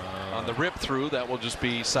D'Angelo, and on the rip through that will just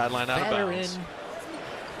be sideline out of bounds.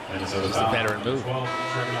 It's a veteran move. 12,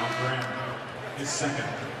 Travion Graham, his second.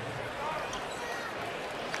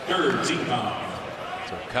 Third team foul.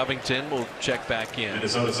 So Covington will check back in.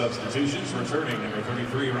 Minnesota substitutions, returning number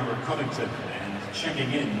 33, Robert Covington, and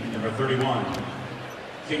checking in number 31,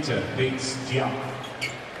 Keita Bates-Diop.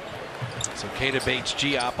 So Keita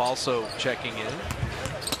Bates-Diop also checking in.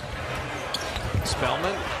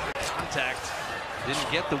 Spellman, contact,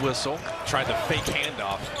 didn't get the whistle. Tried the fake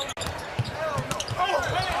handoff.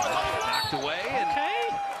 Knocked away, and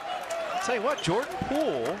I'll tell you what, Jordan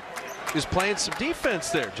Poole is playing some defense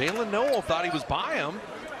there. Jalen Noel thought he was by him,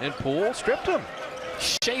 and Poole stripped him.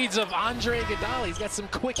 Shades of Andre Iguodala. He's got some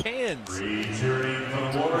quick hands.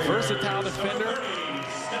 Versatile defender.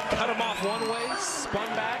 Cut him off one way, spun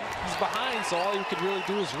back. He's behind, so all you could really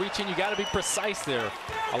do is reach in. You got to be precise there.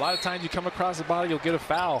 A lot of times you come across the body, you'll get a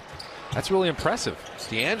foul. That's really impressive.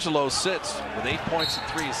 D'Angelo sits with 8 points and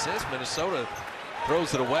 3 assists. Minnesota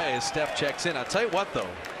throws it away as Steph checks in. I'll tell you what, though,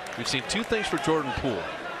 we've seen two things for Jordan Poole.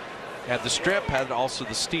 Had the strip, had also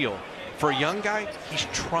the steal. For a young guy, he's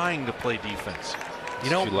trying to play defense. You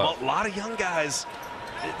know, a lot of young guys,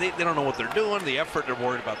 they don't know what they're doing, the effort, they're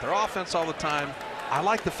worried about their offense all the time. I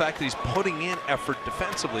like the fact that he's putting in effort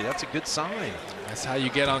defensively. That's a good sign. That's how you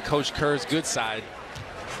get on Coach Kerr's good side.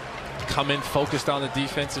 Come in focused on the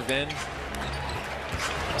defensive end.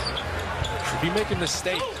 If you make a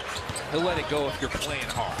mistake, he'll let it go if you're playing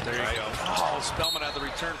hard. There you go. Oh, Spellman had the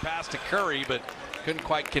return pass to Curry, but couldn't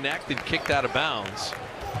quite connect and kicked out of bounds.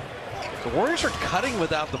 The Warriors are cutting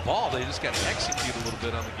without the ball. They just got to execute a little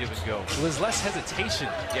bit on the give and go. Well, there's less hesitation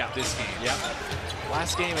this game.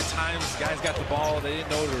 Last game, at times, guys got the ball. They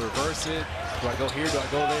didn't know to reverse it. Do I go here? Do I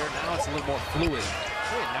go there? Now it's a little more fluid.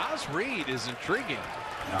 Hey, Naz Reid is intriguing.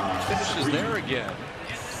 Finishes there again.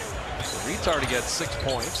 Reid's already got 6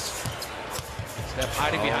 points. Steph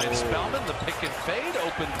hiding behind Spellman. The pick and fade.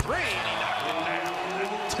 Open three. And he knocked it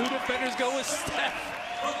down. Two defenders go with Steph.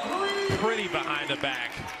 Pretty behind the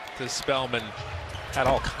back to Spellman. Had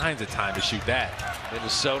all kinds of time to shoot that.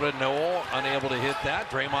 Minnesota, Noel unable to hit that.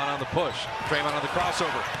 Draymond on the push. Draymond on the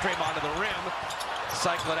crossover. Draymond to the rim.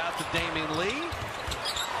 Cycle it out to Damian Lee.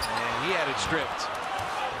 And he had it stripped.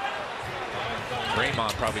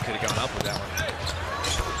 Draymond probably could have gone up with that one.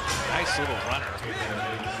 Nice little runner.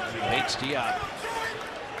 H.D.I.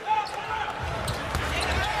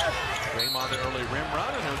 Draymond the early rim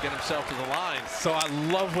run, and he'll get himself to the line. So I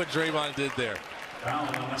love what Draymond did there.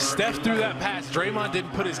 Steph threw that pass. Draymond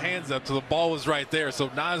didn't put his hands up till the ball was right there.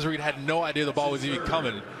 So Naz Reid had no idea the ball was even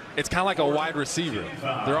coming. It's kind of like a wide receiver.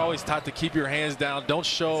 They're always taught to keep your hands down. Don't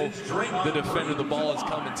show the defender the ball is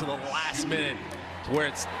coming to the last minute where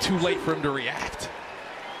it's too late for him to react.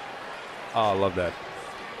 Oh, I love that.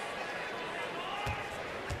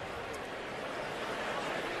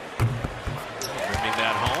 Bringing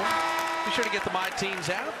that home. Be sure to get the My Teams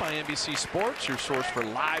app by NBC Sports, your source for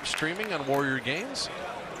live streaming on Warrior games.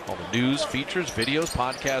 All the news, features, videos,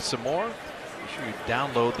 podcasts, and more. Be sure you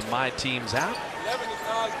download the My Teams app.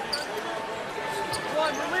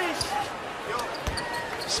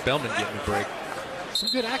 Spellman getting a break. Some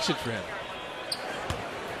good action for him.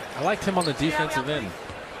 I liked him on the defensive end.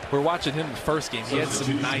 We're watching him in the first game. He had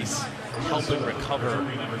some nice help and recover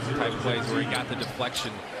type plays where he got the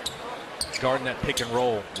deflection, guarding that pick and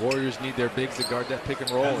roll. Warriors need their bigs to guard that pick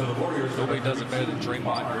and roll. And nobody does it better than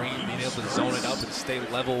Draymond Green, being able to zone it up and stay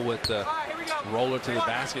level with the roller to the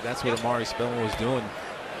basket. That's what Amari Spellman was doing,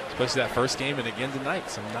 especially that first game and again tonight.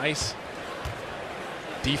 Some nice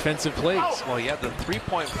defensive plays. Well, he had the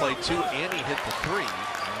three-point play too, and he hit the three.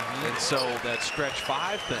 And so that stretch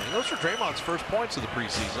five thing, those were Draymond's first points of the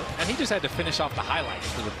preseason. And he just had to finish off the highlights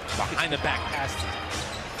for the behind-the-back pass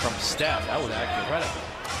from Steph. That was incredible.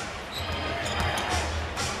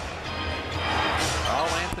 Oh,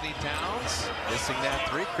 Anthony Towns missing that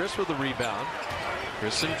three. Chris with the rebound.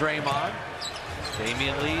 Chris and Draymond.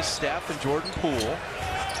 Damian Lee, Steph, and Jordan Poole.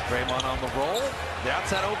 Draymond on the roll.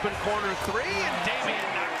 That's that open corner three, and Damian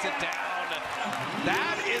knocks it down.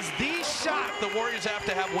 That is the shot the Warriors have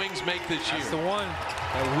to have wings make this year. That's the one.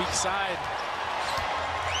 That weak side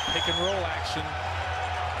pick and roll action.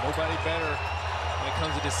 Nobody better when it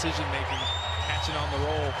comes to decision making, catching on the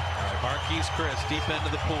roll. Marquise Chris deep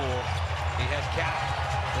into the pool. He had Cap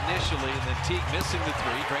initially, and then Teague missing the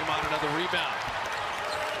three. Draymond another rebound.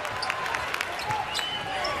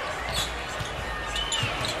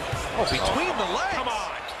 Oh, between the legs. Come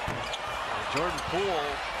on. Jordan Poole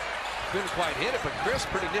couldn't quite hit it, but Chris,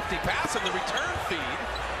 pretty nifty pass in the return feed.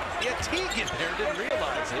 He had Teague in there, didn't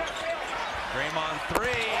realize it. Draymond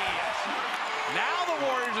three. Now the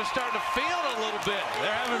Warriors are starting to feel it a little bit.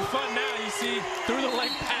 They're having fun now. You see through the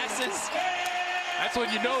leg passes. That's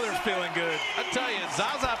when you know they're feeling good. I tell you,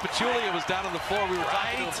 Zaza Pachulia was down on the floor. We were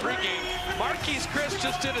talking to the pregame. Marquise Chris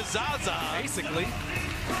just did a Zaza. Basically.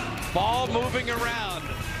 Ball moving around.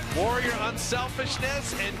 Warrior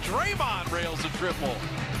unselfishness, and Draymond rails a triple.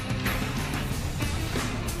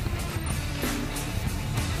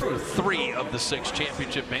 Three of the 6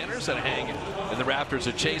 championship banners that hang in the rafters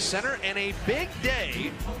at Chase Center, and a big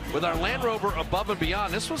day with our Land Rover Above and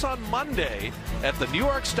Beyond. This was on Monday at the New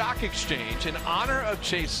York Stock Exchange in honor of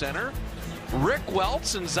Chase Center. Rick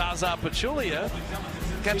Welts and Zaza Pachulia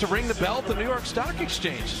got to ring the bell at the New York Stock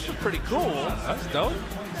Exchange. This was pretty cool. That's dope.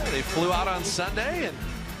 They flew out on Sunday, and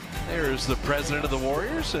there's the president of the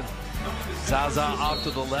Warriors, and Zaza off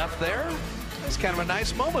to the left there. It's kind of a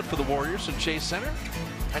nice moment for the Warriors in Chase Center.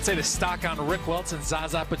 I'd say the stock on Rick Welts and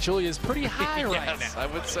Zaza Pachulia is pretty high right Yes, now. I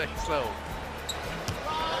would say so.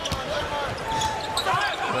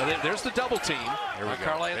 But there's the double team. There we go.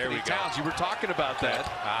 Karl There Anthony we go. Towns. You were talking about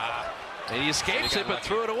that. And he escapes it, but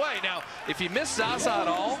threw it away. Now, if you missed Zaza at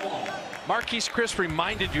all, Marquise Chris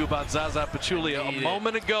reminded you about Zaza Pachulia a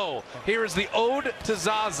moment ago. Here is the ode to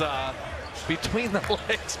Zaza. Between the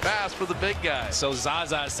legs pass for the big guy. So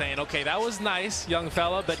Zaza is saying, okay, that was nice, young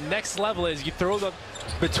fella, but next level is you throw the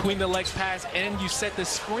between the legs pass and you set the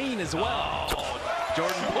screen as well. Oh,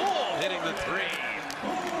 Jordan Poole hitting the three.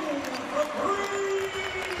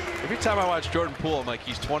 Every time I watch Jordan Poole, I'm like,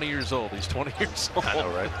 he's 20 years old. He's 20 years old. I know,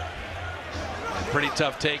 right? Pretty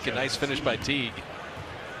tough take, a nice finish by Teague.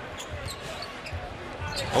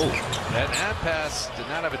 Oh, that pass did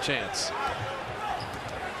not have a chance.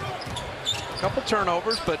 Couple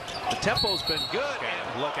turnovers, but the tempo's been good.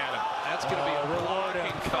 and look at him. That's going to be a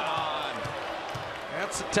rewarding. Come on.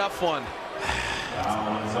 That's a tough one.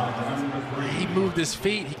 He moved his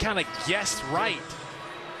feet. He kind of guessed right.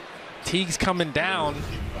 Teague's coming down.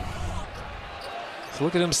 So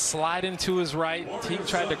look at him slide into his right. Teague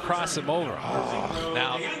tried to cross him over. Oh,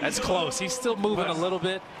 now, that's close. He's still moving a little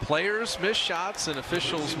bit. Players miss shots and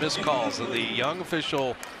officials miss calls. And the young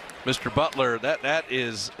official, Mr. Butler, that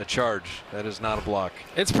is a charge. That is not a block.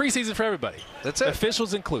 It's preseason for everybody. That's it.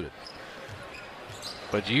 Officials included.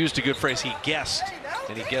 But you used a good phrase. He guessed,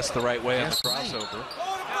 and he guessed the right way on the crossover.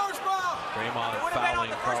 Draymond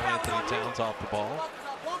fouling Karl Anthony Towns off the ball.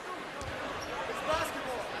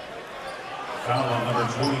 Foul on number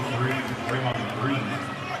 23, Draymond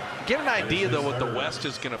Green. Get an idea, though, what the West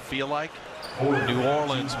is going to feel like. New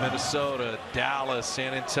Orleans, Minnesota, Dallas,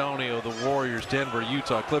 San Antonio, the Warriors, Denver,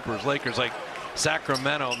 Utah, Clippers, Lakers, like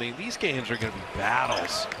Sacramento. I mean, these games are going to be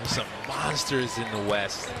battles. There's some monsters in the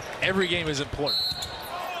West. Every game is important.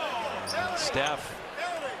 Steph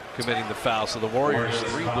committing the foul. So the Warriors,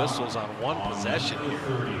 3 whistles on 1 possession here.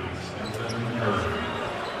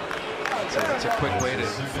 So that's a quick way to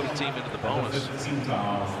put a team into the bonus.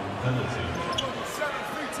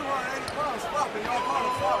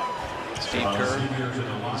 Steve Kerr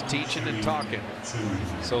is teaching and talking.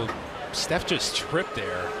 So Steph just tripped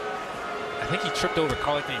there. I think he tripped over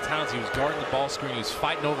Karl Anthony Towns. He was guarding the ball screen. He was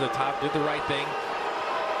fighting over the top, did the right thing.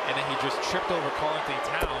 And then he just tripped over Karl Anthony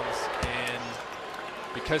Towns. And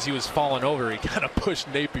because he was falling over, he kind of pushed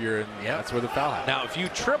Napier, and that's where the foul happened. Now, if you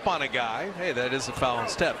trip on a guy, hey, that is a foul on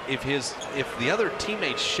Steph. If the other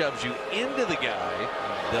teammate shoves you into the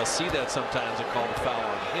guy, they'll see that sometimes and call the foul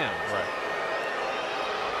on him. Right.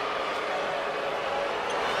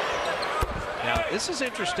 Now, this is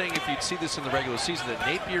interesting if you'd see this in the regular season, that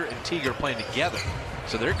Napier and Teague are playing together.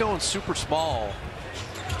 So they're going super small,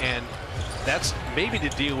 and that's maybe to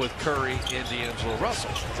deal with Curry and D'Angelo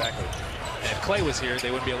Russell. Exactly. And if Clay was here, they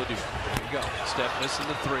wouldn't be able to do it. There you go. Steph missing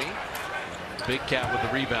the 3. Big Cat with the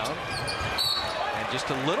rebound. And just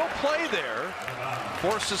a little play there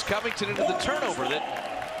forces Covington into the turnover. That,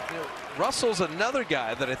 you know, Russell's another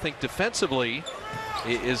guy that I think defensively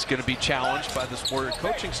is going to be challenged by this Warrior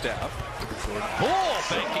coaching staff. Poole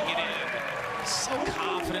banking it in. So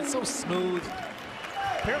confident, so smooth.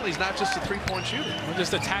 Apparently he's not just a 3-point shooter. We're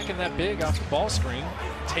just attacking that big off the ball screen,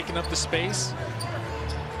 taking up the space.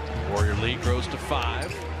 Warrior lead grows to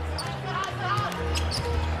 5.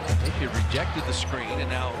 Napier rejected the screen, and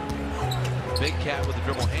now Big Cat with the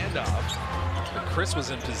dribble handoff. But Chris was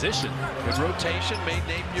in position. Good rotation, made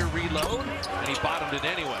Napier reload, and he bottomed it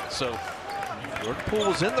anyway. So Jordan Poole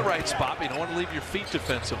was in the right spot, but you don't want to leave your feet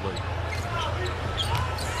defensively.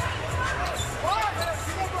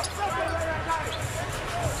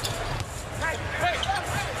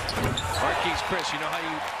 Marquise Chris, you know how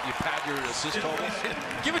you pad your assist totals?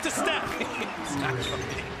 Give it to Steph.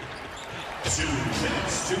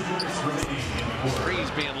 2 minutes remaining in the quarter. Threes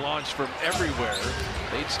being launched from everywhere.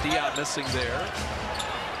 H.D.I. missing there.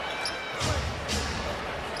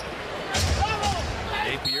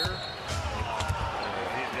 Napier.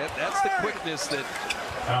 That's the quickness that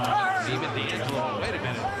even D'Angelo. Wait a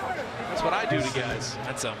minute. That's what I do to guys.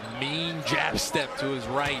 That's a mean jab step to his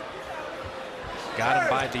right. Got him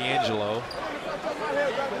by D'Angelo.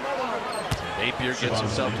 Napier gets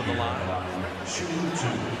himself to the line.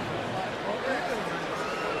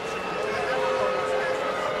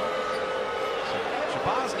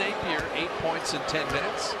 Shabazz Napier, 8 points in 10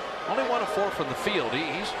 minutes. Only 1 of 4 from the field.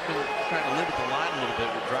 He's been trying to limit the line a little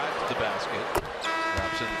bit with drive to the basket.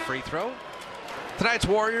 Drops in the free throw. Tonight's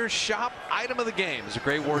Warriors Shop item of the game is a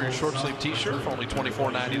gray Warriors short sleeve t-shirt for only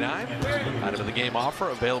 $24.99. Item of the game offer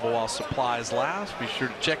available while supplies last. Be sure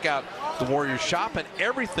to check out the Warriors Shop and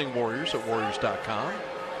everything Warriors at warriors.com.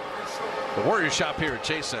 The Warriors Shop here at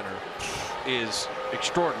Chase Center is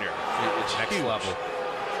extraordinary. It's next huge. level.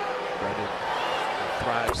 Right in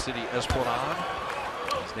Thrive City, Esplanade.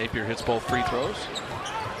 As Napier hits both free throws.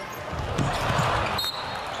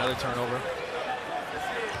 Another turnover.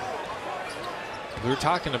 We were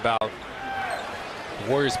talking about the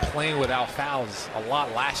Warriors playing without fouls a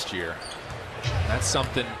lot last year. That's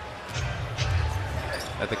something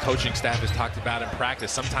that the coaching staff has talked about in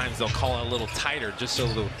practice. Sometimes they'll call it a little tighter just so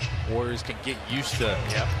the Warriors can get used to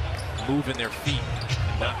moving their feet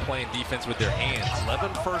and not playing defense with their hands.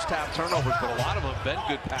 11 first half turnovers, but a lot of them have been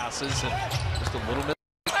good passes and just a little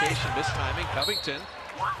miscommunication, mistiming. Covington.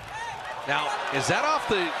 Now, is that off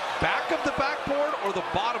the back of the backboard or the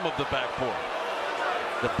bottom of the backboard?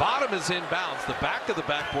 The bottom is in bounds. The back of the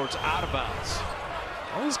backboard's out of bounds.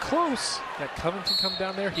 Always close. That Covington come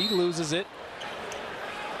down there. He loses it.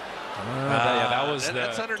 Yeah, that was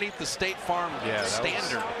that's underneath the State Farm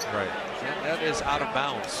standard. Right. That is out of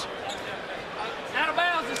bounds. Out of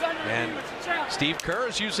bounds. It's underneath. And Steve Kerr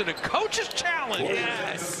is using a coach's challenge.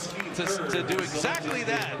 Yes. To do exactly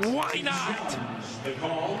that. Why not? The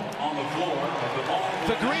call on the floor of the ball.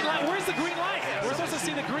 The green light. Where's the green light? We're supposed to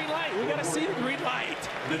see the green light. We got to see the green light.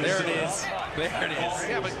 There it is. There it is.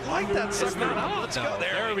 Yeah, but like that, It's not on. Let's go.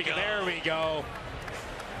 There we go. There we go.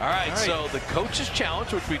 All right, so the coach's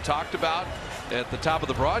challenge, which we talked about at the top of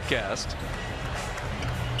the broadcast.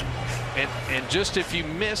 And just if you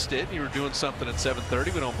missed it, you were doing something at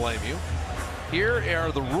 7:30, we don't blame you. Here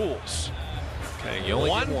are the rules. Okay, you only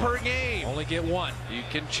one get per game. Only get one. You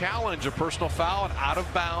can challenge a personal foul and out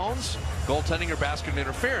of bounds, goaltending or basket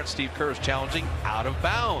interference. Steve Kerr is challenging out of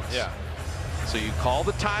bounds. Yeah. So you call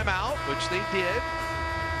the timeout, which they did.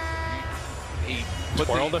 He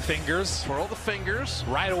twirl the fingers. Twirl the fingers.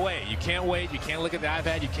 Right away. You can't wait. You can't look at the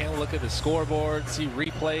iPad. You can't look at the scoreboard, see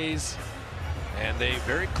replays. And they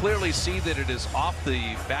very clearly see that it is off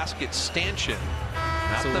the basket stanchion,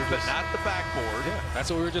 not the backboard. Yeah, that's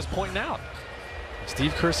what we were just pointing out.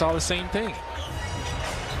 Steve Kerr saw the same thing.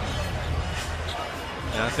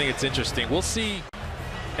 And I think it's interesting. We'll see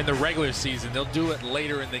in the regular season. They'll do it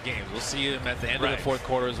later in the game. We'll see them at the end of the fourth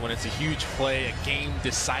quarters when it's a huge play, a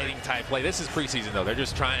game-deciding type play. This is preseason, though. They're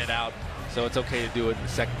just trying it out, so it's okay to do it in the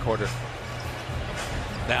second quarter.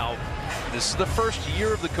 Now, this is the first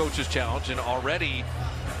year of the coach's challenge, and already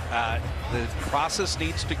the process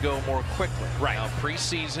needs to go more quickly. Right. Now,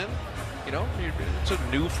 preseason, you know, it's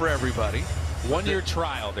new for everybody. One-year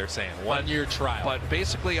trial, they're saying. One-year trial. But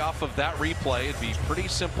basically off of that replay, it'd be pretty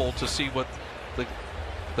simple to see what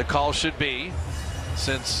the call should be,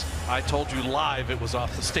 since I told you live it was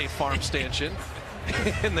off the State Farm stanchion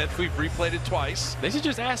and that we've replayed it twice. They should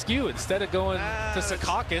just ask you instead of going to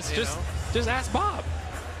Secaucus. Just ask Bob.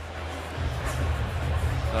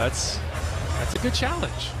 That's a good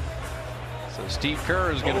challenge. So Steve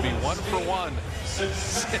Kerr is going to be 1 for 1.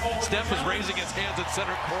 Steph is raising his hands at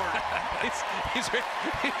center court.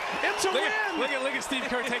 It's a win. Look at Steve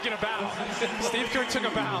Kerr taking a bow. Steve Kerr took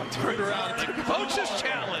a bow, turned around. The coach's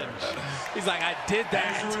challenge. He's like, I did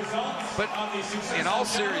that. But in all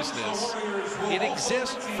seriousness, it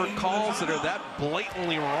exists for calls that are that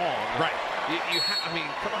blatantly wrong. Right. I mean,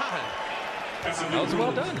 come on. That was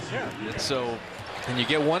well done. Yeah. So. And you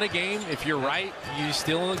get one a game. If you're right, you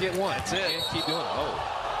still only get one. That's it. You can't keep doing it. Oh.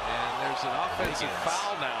 And there's an offensive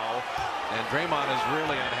foul now. And Draymond is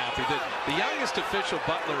really unhappy. The youngest official,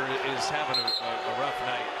 Butler, is having a rough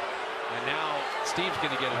night. And now Steve's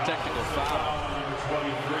going to get a technical foul.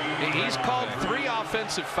 He's called 3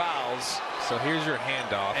 offensive fouls. So here's your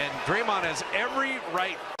handoff. And Draymond has every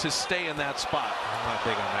right to stay in that spot. I'm not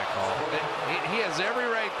big on that call. He has every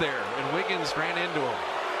right there. And Wiggins ran into him.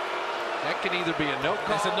 That can either be a no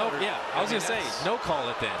call. It's a no. Yeah, I was going to say no call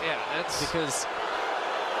it then. Yeah, that's because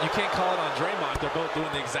you can't call it on Draymond. They're both doing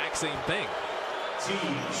the exact same thing. Team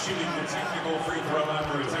shooting the technical free throw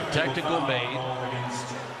after a technical made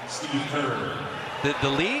against Steve Kerr. The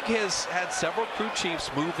league has had several crew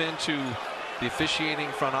chiefs move into the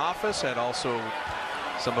officiating front office. Had also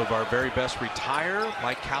some of our very best retire.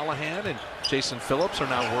 Mike Callahan and Jason Phillips are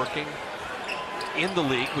now working in the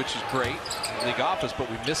league, which is great, league office, but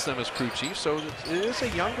we miss them as crew chiefs. So it is a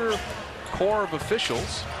younger core of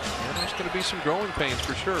officials, and there's going to be some growing pains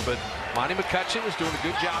for sure. But Monty McCutcheon is doing a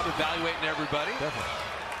good job evaluating everybody. Definitely.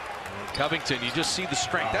 And Covington, you just see the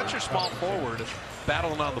strength. That's your small forward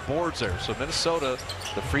battling on the boards there. So Minnesota,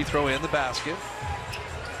 the free throw in the basket.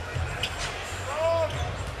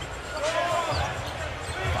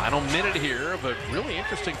 Final minute here of a really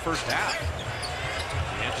interesting first half.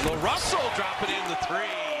 D'Angelo Russell dropping in the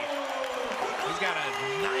three. He's got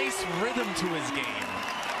a nice rhythm to his game.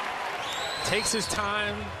 Takes his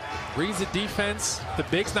time, reads the defense. The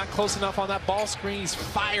big's not close enough on that ball screen. He's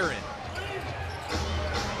firing.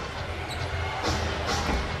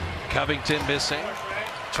 Covington missing.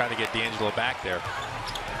 Trying to get D'Angelo back there.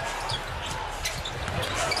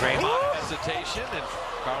 Draymond hesitation, and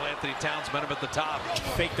Karl Anthony Towns met him at the top.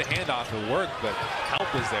 Faked the handoff, it worked, but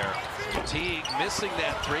help is there. Teague missing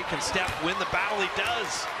that three. Can Steph win the battle? He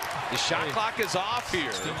does. The shot clock is off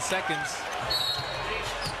here. 16 seconds.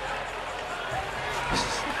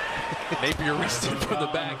 Napier reached in from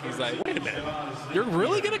the back. He's like, wait a minute. You're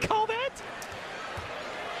really going to call that?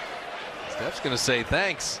 Steph's going to say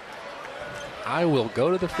thanks. I will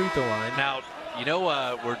go to the free throw line. Now, you know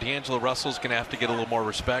where D'Angelo Russell's going to have to get a little more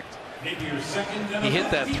respect? He hit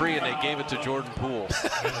that three and they gave it to Jordan Poole.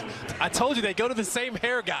 I told you they go to the same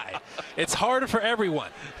hair guy. It's harder for everyone.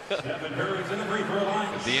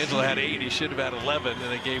 D'Angelo had 8. He should have had 11,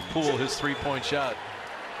 and they gave Poole his three-point shot.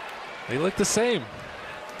 They look the same.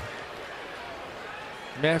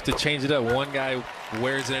 You may have to change it up. One guy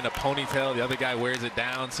wears it in a ponytail, the other guy wears it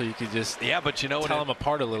down, so you could just but you know tell them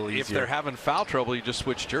apart a little easier. If they're having foul trouble, you just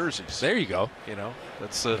switch jerseys. There you go. You know,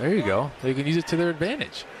 that's there you go. They can use it to their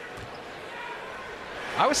advantage.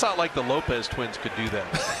 I always thought like the Lopez twins could do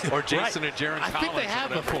that, or Jason and Jaron Collins. I think they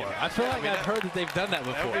have before. I feel like I've heard that they've done that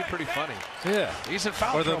before. That would be pretty funny. Yeah. He's in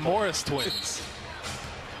foul trouble. trouble. Or the Morris twins.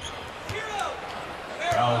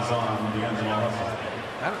 Fouls on D'Angelo Russell.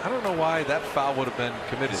 I don't know why that foul would have been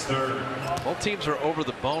committed. Both teams are over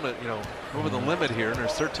the bonus, over the limit here, and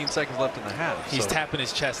there's 13 seconds left in the half. He's tapping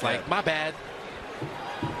his chest like, my bad.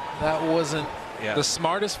 That wasn't the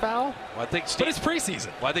smartest foul. Well, I think Steve, but it's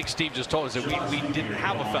preseason. Well, I think Steve just told us that we didn't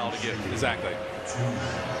have a foul to give. Exactly.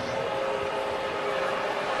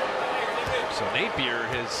 So Napier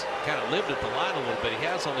has kind of lived at the line a little bit. He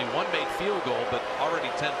has only one made field goal, but already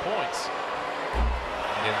 10 points.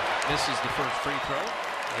 And misses the first free throw.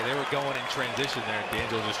 Yeah, they were going in transition there.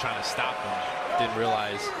 D'Angelo just trying to stop them. Didn't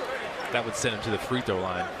realize that would send him to the free throw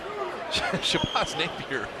line. Shabazz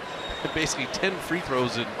Napier had basically 10 free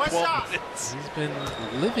throws in 12 minutes. He's been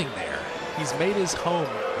living there. He's made his home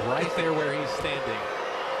right there where he's standing.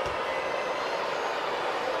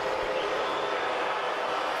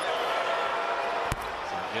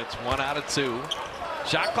 So gets 1 out of 2.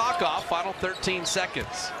 Shot clock off, final 13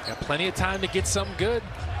 seconds. Got plenty of time to get something good.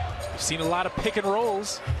 We've seen a lot of pick and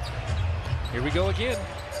rolls. Here we go again.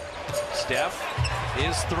 Steph,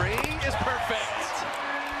 his three is perfect.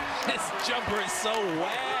 This jumper is so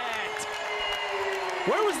wet.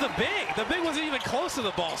 Where was the big? The big wasn't even close to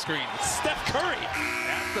the ball screen. It's Steph Curry.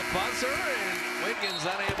 At the buzzer, and Wiggins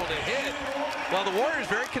unable to hit. Well, the Warriors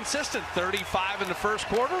very consistent. 35 in the first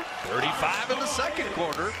quarter, 35 in the second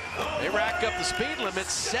quarter. They rack up the speed limit,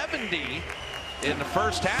 70 in the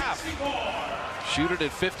first half. Shoot it at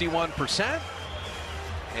 51%.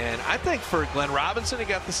 And I think for Glenn Robinson, he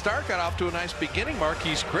got the start, got off to a nice beginning.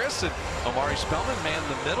 Marquise Chris and Omari Spellman man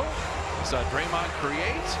the middle. Saw Draymond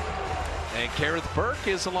create. And Kerith Burke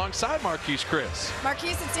is alongside Marquise Chris.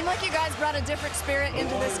 Marquise, it seemed like you guys brought a different spirit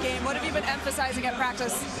into this game. What have you been emphasizing at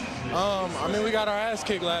practice? I mean, we got our ass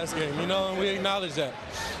kicked last game, and we acknowledge that.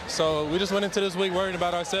 So we just went into this week worrying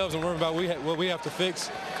about ourselves and worrying about what we have to fix.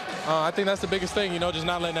 I think that's the biggest thing, just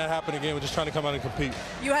not letting that happen again. We're just trying to come out and compete.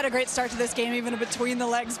 You had a great start to this game, even a between the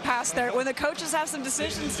legs pass there. When the coaches have some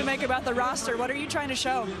decisions to make about the roster, what are you trying to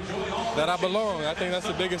show? That I belong. I think that's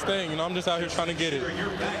the biggest thing. I'm just out here trying to get it,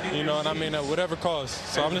 and I mean, at whatever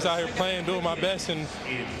cost. So I'm just out here playing, doing my best, and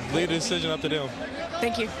leave the decision up to them.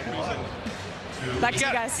 Thank you. Back to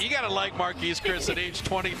you guys. You got to like Marquise Chris at age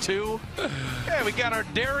 22. Yeah, we got our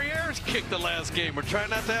derrieres kicked the last game. We're trying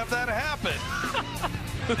not to have that happen.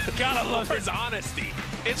 Gotta love his honesty.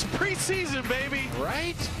 It's preseason, baby.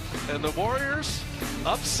 Right? And the Warriors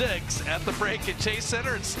up 6 at the break at Chase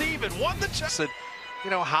Center. And Steven won the chance. And,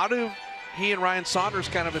 how do he and Ryan Saunders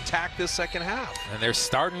kind of attack this second half? And they're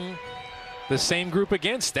starting the same group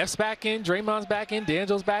again. Steph's back in, Draymond's back in,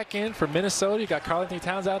 D'Angelo's back in. For Minnesota, you got Karl Anthony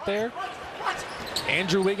Towns out there.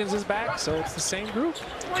 Andrew Wiggins is back, so it's the same group. So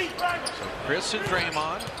Chris and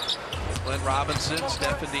Draymond, Glenn Robinson,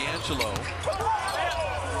 Steph and D'Angelo.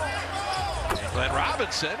 And Glenn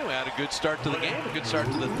Robinson, who had a good start to the game, a good start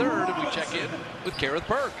to the third, and we check in with Kerith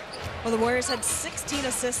Burke. Well, the Warriors had 16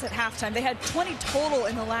 assists at halftime. They had 20 total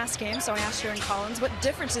in the last game, so I asked Jaron Collins, what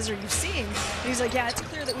differences are you seeing? And he's like, yeah, it's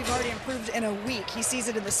clear that we've already improved in a week. He sees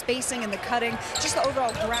it in the spacing and the cutting, just the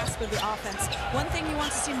overall grasp of the offense. One thing he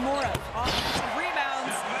wants to see more of, offensive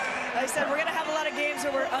rebounds. I said, we're going to have a lot of of games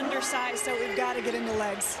where we're undersized, so we've got to get into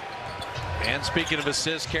legs. And speaking of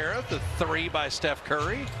assists, Kara, the 3 by Steph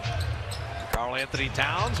Curry. Karl Anthony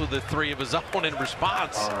Towns with the 3 of his own in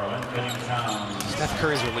response. Steph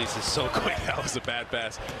Curry's release is so quick. That was a bad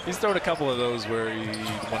pass. He's thrown a couple of those where he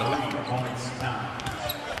went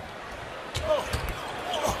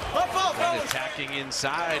And attacking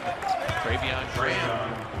inside, Travion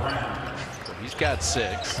Graham. So he's got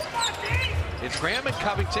 6. It's Graham and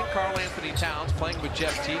Covington, Karl Anthony Towns playing with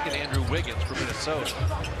Jeff Teague and Andrew Wiggins for Minnesota.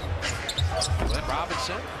 Glenn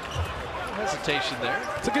Robinson, hesitation there.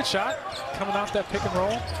 It's a good shot coming off that pick and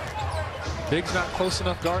roll. Big's not close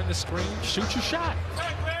enough guarding the screen. Shoot your shot.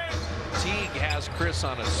 Teague has Chris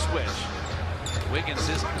on a switch. Wiggins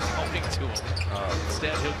isn't going to him.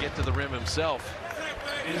 Instead, he'll get to the rim himself.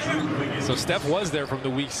 So Steph was there from the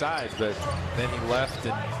weak side, but then he left.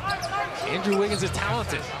 And Andrew Wiggins is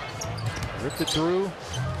talented. Ripped it through.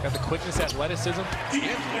 Got the quickness, athleticism.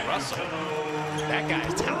 D'Angelo Russell. That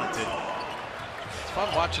guy's talented. It's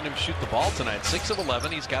fun watching him shoot the ball tonight. 6 of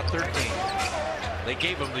 11. He's got 13. They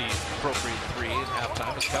gave him the appropriate 3 at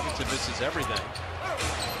halftime as Covington misses everything.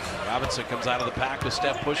 Robinson comes out of the pack with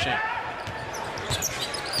Steph pushing.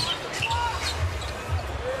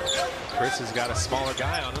 Chris has got a smaller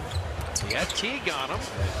guy on him. He had Teague on him.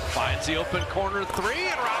 Finds the open corner 3,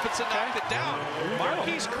 and Robinson knocked it down.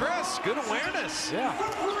 Marquise Chris, good awareness. Yeah.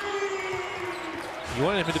 You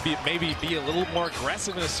wanted him to maybe be a little more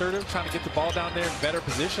aggressive and assertive, trying to get the ball down there in better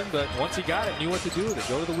position, but once he got it, knew what to do with it.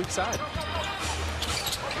 Go to the weak side.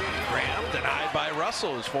 Graham denied by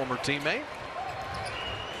Russell, his former teammate.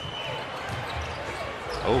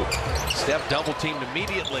 Oh. Steph double teamed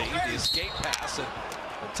immediately. The escape pass. And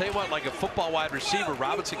I'll tell you what, like a football wide receiver,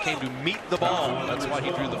 Robinson came to meet the ball. That's why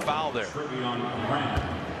he drew the foul there.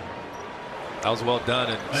 That was well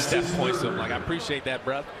done, and Steph points to him like, I appreciate that,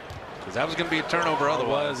 brother. Because that was going to be a turnover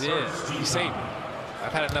otherwise. Yeah. He saved me.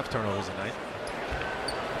 I've had enough turnovers tonight.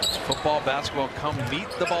 Football, basketball, come meet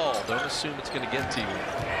the ball. Don't assume it's going to get to you.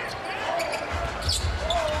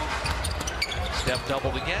 Steph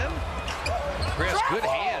doubled again. Chris, good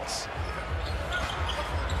hands.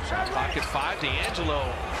 Shot clock at 5. D'Angelo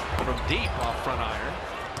from deep off front iron.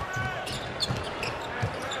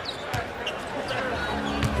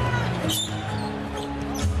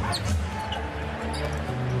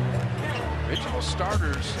 Original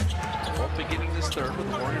starters both beginning this third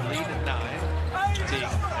with the Warrior lead at 9. Teague,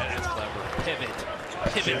 that is clever.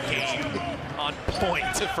 Pivot game on point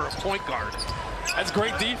for a point guard. That's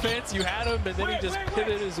great defense. You had him, and then he just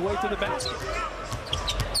pivoted his way to the basket.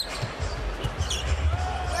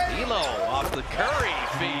 Elo off the Curry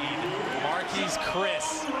feed. Marquise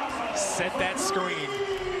Chris set that screen.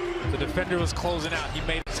 The defender was closing out. He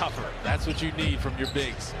made it tougher. That's what you need from your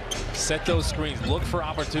bigs. Set those screens. Look for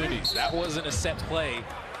opportunities. That wasn't a set play.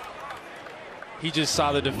 He just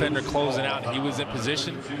saw the defender closing out, and he was in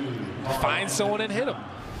position to find someone and hit him.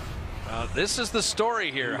 This is the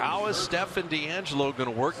story here. How is Steph and D'Angelo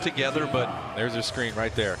going to work together? But there's their screen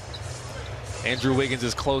right there. Andrew Wiggins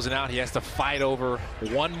is closing out. He has to fight over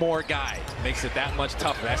one more guy. Makes it that much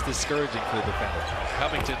tougher. That's discouraging for the defender.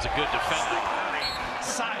 Covington's a good defender.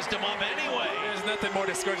 Sized him up anyway. There's nothing more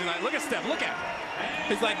discouraging than that. Look at Steph. Look at him.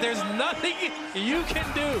 He's like, there's nothing you can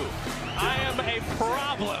do. I am a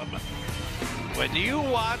problem. When you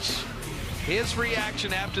watch his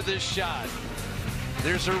reaction after this shot,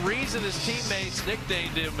 there's a reason his teammates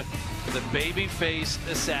nicknamed him the babyface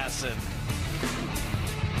assassin.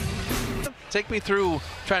 Take me through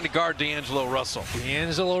trying to guard D'Angelo Russell.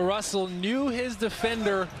 D'Angelo Russell knew his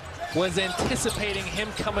defender was anticipating him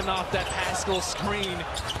coming off that Pascal screen.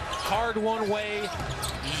 Hard one way,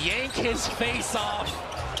 yank his face off.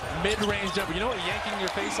 Mid-range jumper. You know what yanking your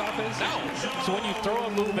face off is? No. So when you throw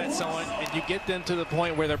a move at someone and you get them to the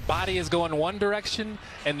point where their body is going one direction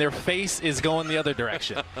and their face is going the other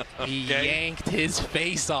direction. He yanked his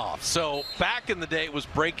face off. So back in the day it was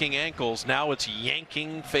breaking ankles. Now it's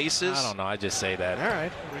yanking faces. I don't know. I just say that. All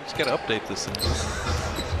right. We just got to update this thing.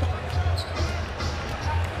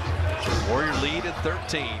 Warrior lead at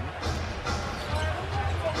 13.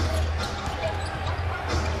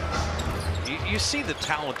 You see the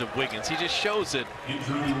talent of Wiggins. He just shows it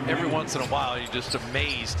every once in a while. You're just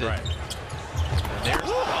amazed. Right. And there's the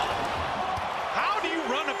ball. How do you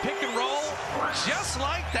run a pick and roll just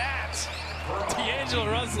like that? D'Angelo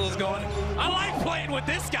Russell is going, I like playing with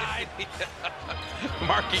this guy.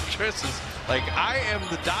 Marquise Chris is like, I am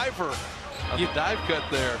the diver on the dive cut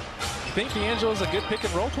there. You think D'Angelo's a good pick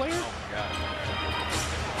and roll player? Oh, God.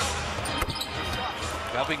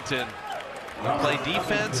 Covington. You play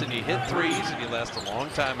defense and you hit threes and you last a long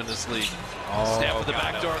time in this league. Step with the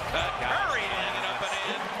backdoor cut. Curry hanging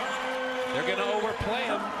They're going to overplay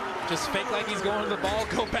him. Just fake like he's going to the ball,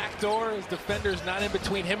 go back door. His defender's not in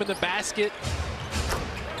between him and the basket.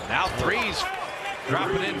 Now threes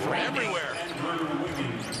dropping in from everywhere.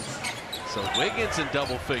 So Wiggins in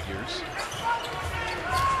double figures.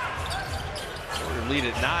 We're lead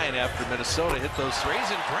at 9 after Minnesota hit those threes,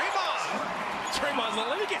 and Draymond's like,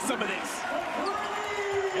 let me get some of this.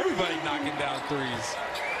 Everybody knocking down threes.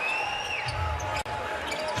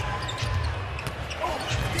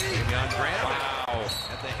 Damian Graham. Wow.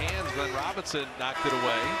 At the hands, Glenn Robinson knocked it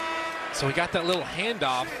away. So he got that little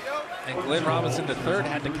handoff, and Glenn Robinson III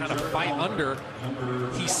had to kind of fight under.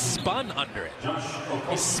 He spun under it.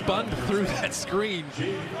 He spun through that screen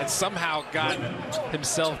and somehow got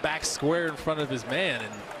himself back square in front of his man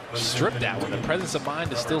and stripped that one. The presence of mind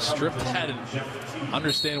to still strip that and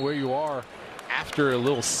understand where you are after a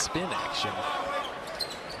little spin action.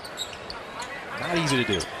 Not easy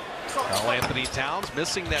to do. Karl-Anthony Towns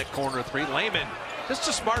missing that corner three. Layman, just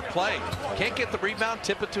a smart play. Can't get the rebound,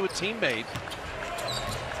 tip it to a teammate.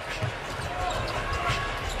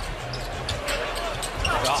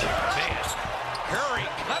 Oh, man. Curry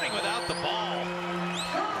cutting without the ball.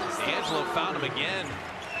 D'Angelo found him again.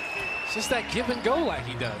 It's just that give and go like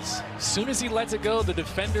he does. As soon as he lets it go, the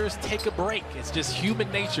defenders take a break. It's just human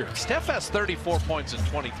nature. Steph has 34 points in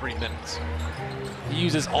 23 minutes. He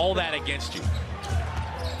uses all that against you.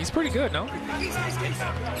 He's pretty good, no?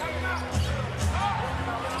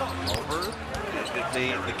 Over.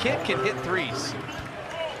 The kid can hit threes.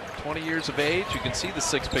 20 years of age. You can see the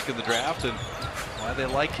 6th pick in the draft and why they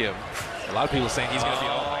like him. A lot of people saying he's going to be,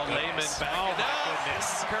 oh my Layman goodness. back Oh it my up.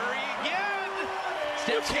 goodness. Curry again.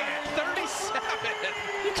 Steph can't. 37.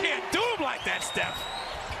 You can't do him like that, Steph.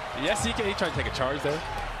 Yes, he can. He tried to take a charge there.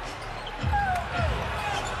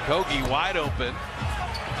 Kogi wide open.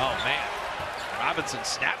 Oh, man. Robinson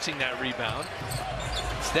snatching that rebound.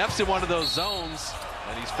 Steph's in one of those zones,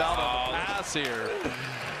 and he's fouled on the pass here.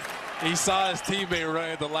 He saw his teammate right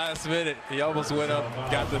at the last minute. He almost went up,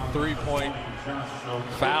 got the 3-point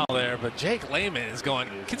foul there. But Jake Layman is going,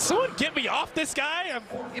 can someone get me off this guy?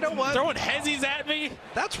 You know what? Throwing hezzies at me.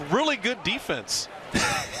 That's really good defense.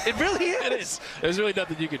 It really is. It is. There's really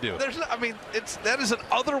nothing you can do. I mean, that is an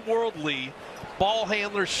otherworldly ball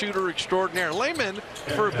handler, shooter extraordinaire. Layman,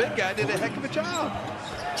 for a big guy, did a heck of a job.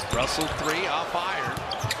 Russell 3 off iron.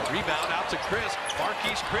 Rebound out to Chris.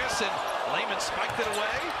 Marquise Chris, and Layman spiked it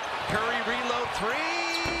away. Curry reload 3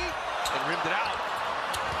 and rimmed it out.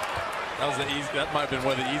 That was that might have been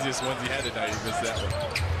one of the easiest ones he had tonight. He missed that one.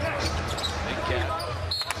 Big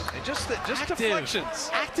cat. And just deflections.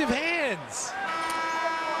 Active hands.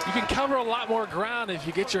 You can cover a lot more ground if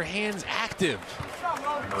you get your hands active.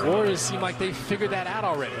 Warriors seem like they figured that out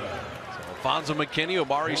already. Alfonso McKinney,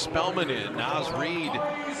 Omari Spellman in. Nas Reed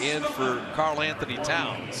in for Karl-Anthony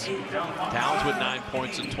Towns. Towns with 9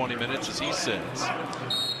 points in 20 minutes, as he says.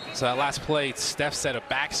 So that last play, Steph set a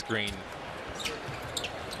back screen,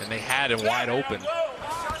 and they had him wide open.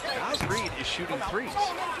 Nas Reed is shooting threes.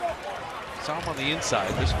 Saw him on the inside.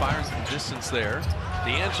 Just firing from distance there.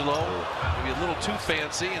 D'Angelo, maybe a little too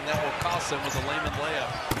fancy, and that will cost him with a Layman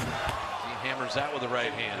layup. He hammers that with the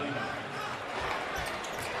right hand.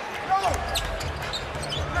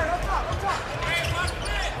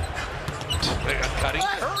 Cutting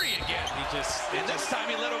Curry again. And this time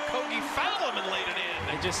he let Okogie foul him and laid it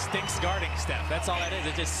in. It just stinks guarding, Steph. That's all that is.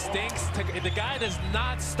 It just stinks. The guy does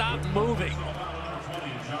not stop moving.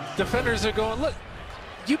 Defenders are going, look,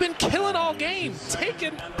 you've been killing all game. Take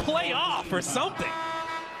a play off or something.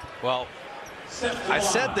 Well, I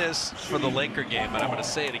said this for the Laker game, but I'm going to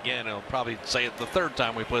say it again. I'll probably say it the 3rd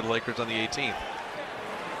time we play the Lakers on the 18th.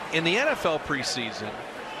 In the NFL preseason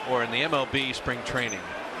or in the MLB spring training,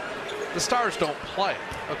 the stars don't play.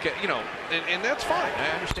 Okay, you know, and that's fine. I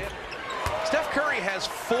understand. Steph Curry has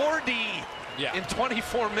 4D in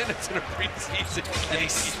 24 minutes in a preseason game. And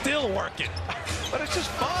he's still working. But it's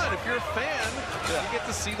just fun. If you're a fan, you get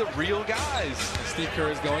to see the real guys. Steve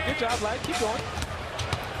Kerr is going, good job, lad. Keep going.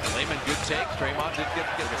 Layman, good take. Draymond did get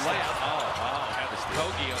the layup.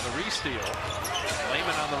 Kogi on the re-steal.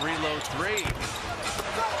 Layman on the reload 3.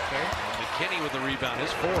 Okay. McKinney with the rebound,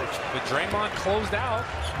 his 4th. But Draymond closed out,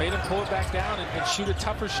 made him pull it back down and shoot a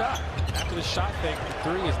tougher shot. After the shot fake, the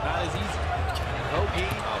 3 is not as easy. Kogi,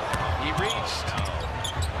 he reached.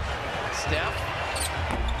 Steph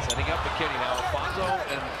setting up McKinney. Now Alfonso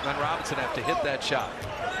and Glenn Robinson have to hit that shot.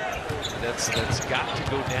 That's got to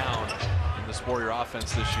go down in this Warrior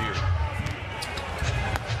offense this year.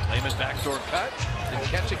 Layman backdoor cut, didn't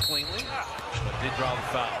catch it cleanly, but did draw the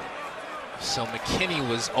foul. So McKinney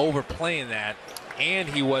was overplaying that, and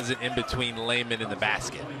he wasn't in between Layman and the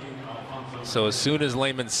basket. So as soon as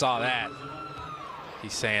Lehman saw that,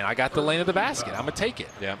 he's saying, I got the lane of the basket. I'm going to take it.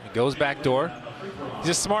 Yeah. He goes back door. He's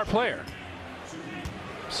a smart player.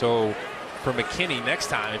 So for McKinney, next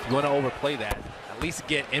time, if you want to overplay that, at least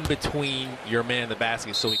get in between your man and the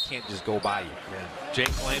basket so he can't just go by you. Yeah.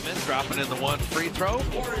 Jake Lehman dropping in the one free throw.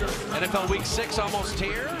 NFL Week 6 almost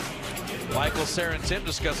here. Michael, Sarah, and Tim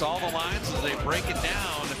discuss all the lines as they break it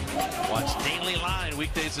down. Watch Daily Line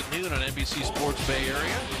weekdays at noon on NBC Sports Bay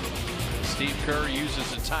Area. Steve Kerr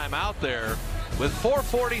uses a timeout there with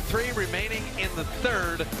 4:43 remaining in the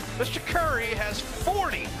third. Mr. Curry has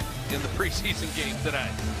 40 in the preseason game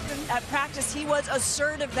tonight. At practice, he was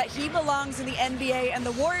assertive that he belongs in the NBA, and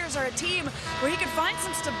the Warriors are a team where he could find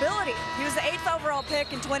some stability. He was the 8th overall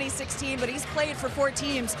pick in 2016, but he's played for 4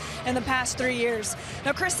 teams in the past 3 years.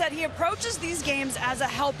 Now, Chris said he approaches these games as a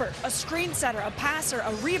helper, a screen setter, a passer,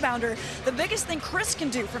 a rebounder. The biggest thing Chris can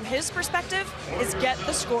do from his perspective is get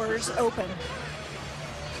the scorers open.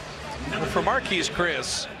 Well, for Marquise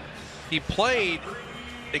Chris, he played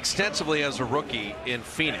extensively as a rookie in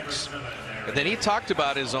Phoenix. And then he talked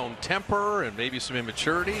about his own temper and maybe some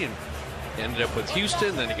immaturity, and ended up with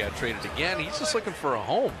Houston. Then he got traded again. He's just looking for a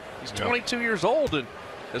home. He's 22 years old, and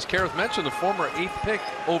as Kareth mentioned, the former 8th pick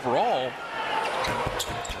overall.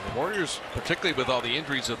 And the Warriors, particularly with all the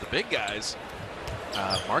injuries of the big guys,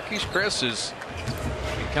 Marquise Chris is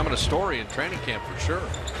becoming a story in training camp for sure.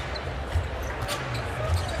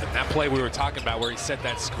 And that play we were talking about where he set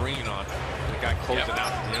that screen on the guy closing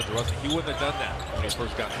out to the end of the roster, he wouldn't have done that when he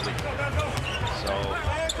first got in the league. So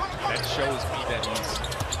that shows me that he's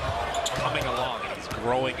coming along and he's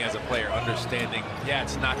growing as a player, understanding, yeah,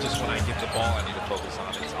 it's not just when I get the ball I need to focus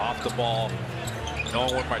on. It's off the ball,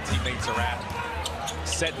 knowing where my teammates are at,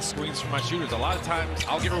 setting screens for my shooters. A lot of times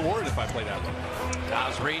I'll get rewarded if I play that way.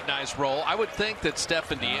 Nas Reed, nice roll. I would think that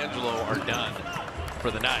Steph and D'Angelo are done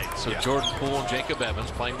for the night. So Jordan Poole and Jacob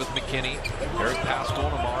Evans playing with McKinney, Eric Pascal,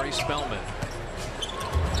 and Amari Spellman.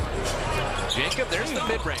 Jacob, there's the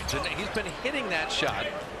mid-range, and he's been hitting that shot,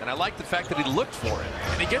 and I like the fact that he looked for it.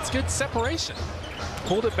 And he gets good separation.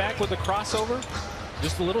 Pulled it back with a crossover,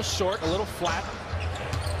 just a little short, a little flat.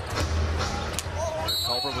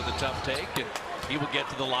 Culver with a tough take, and he will get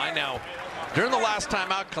to the line. Now, during the last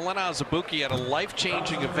time out, Kalena Azubuike had a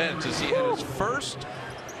life-changing event as he had his first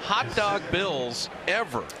hot dog bills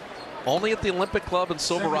ever. Only at the Olympic Club in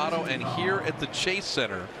Silverado and here at the Chase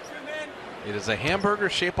Center. It is a hamburger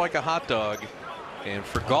shaped like a hot dog, and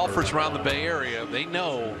for golfers around the Bay Area, they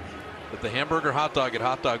know that the hamburger hot dog at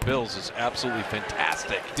Hot Dog Bill's is absolutely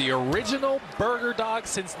fantastic. The original burger dog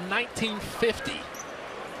since 1950.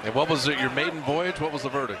 And what was it, your maiden voyage? What was the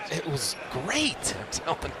verdict? It was great. I'm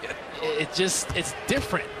telling you. It's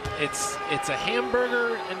different. It's a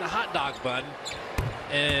hamburger in the hot dog bun,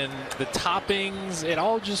 and the toppings, it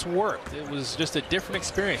all just worked. It was just a different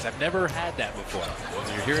experience. I've never had that before.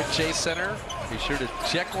 When you're here at Chase Center, be sure to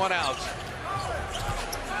check one out.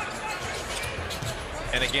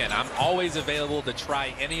 And again, I'm always available to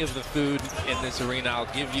try any of the food in this arena.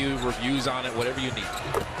 I'll give you reviews on it, whatever you need.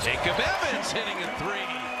 Jacob Evans hitting a 3.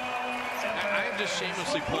 I am just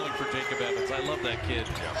shamelessly pulling for Jacob Evans. I love that kid.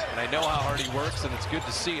 And I know how hard he works, and it's good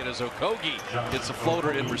to see it as Okogie gets a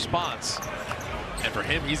floater in response. And for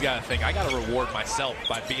him, he's got to think, I got to reward myself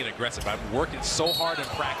by being aggressive. I'm working so hard in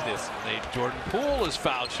practice. Jordan Poole is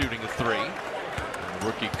foul shooting a 3.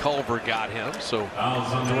 Rookie Culver got him, so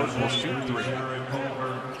Jordan will shoot 3.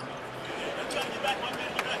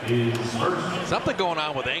 Something going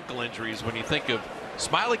on with ankle injuries when you think of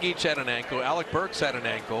Smailagic had an ankle, Alec Burks had an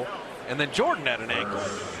ankle, and then Jordan had an ankle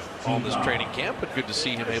on this training camp, but good to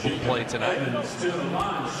see him able to play tonight.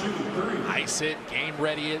 Ice it, game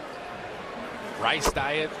ready it, rice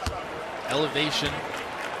diet, elevation.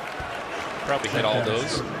 Probably hit all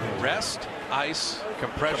those. Rest, ice,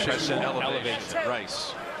 compression, elevation.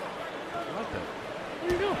 Rice. I like that.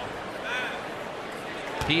 There you go.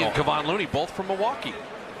 He and Kevon Looney both from Milwaukee.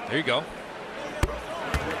 There you go.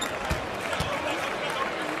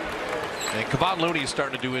 And Kevon Looney is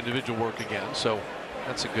starting to do individual work again, so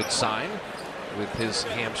that's a good sign with his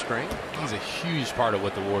hamstring. He's a huge part of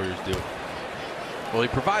what the Warriors do. Well, he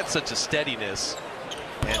provides such a steadiness,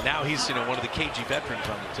 and now he's one of the KG veterans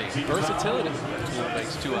on the team. Versatility. Poole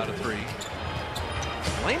makes 2 out of 3.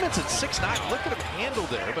 Lehman's at 6'9". Look at him handle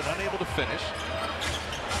there, but unable to finish.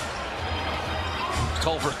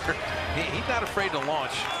 Culver, he's not afraid to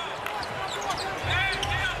launch.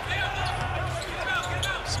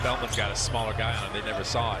 Spellman's got a smaller guy on him. They never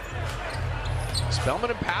saw it. Spellman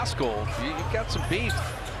and Pascal, you got some beef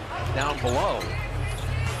down below.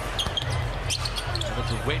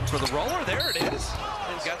 Evans is waiting for the roller. There it is.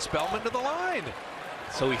 And got Spellman to the line.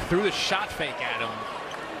 So he threw the shot fake at him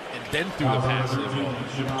and then threw the pass.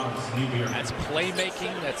 That's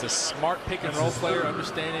playmaking. That's a smart pick and roll player,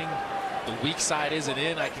 understanding the weak side isn't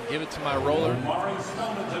in. I can give it to my roller.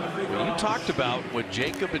 Well, you talked about what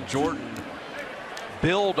Jacob and Jordan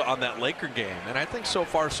build on that Laker game, and I think so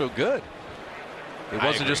far so good. It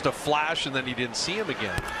wasn't just a flash and then you didn't see him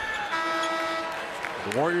again.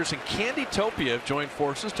 The Warriors and Candytopia have joined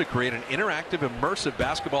forces to create an interactive, immersive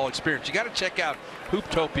basketball experience. You got to check out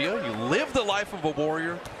Hooptopia. You live the life of a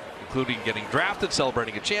Warrior, including getting drafted,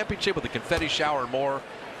 celebrating a championship with a confetti shower, and more.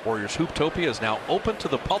 Warriors Hooptopia is now open to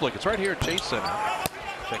the public. It's right here at Chase Center.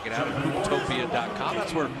 Check it out at hooptopia.com.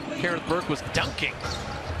 That's where Karen Burke was dunking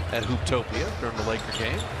at Hooptopia during the Laker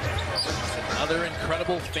game. Another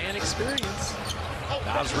incredible fan experience.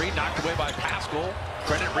 Naz Reid knocked away by Pascal.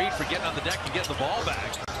 Credit Reid for getting on the deck and getting the ball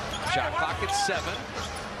back. Shot clock at 7.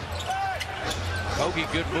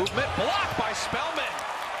 Kogi, good movement. Blocked by Spellman.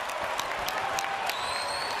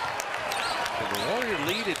 The Warrior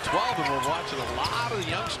lead at 12, and we're watching a lot of the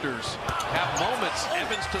youngsters have moments.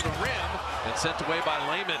 Evans to the rim and sent away by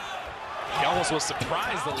Layman. He almost was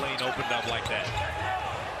surprised the lane opened up like that.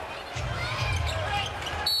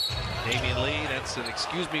 Damian Lee, that's an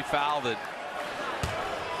excuse me foul that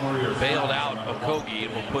bailed out of Kogi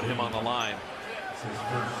and will put him on the line.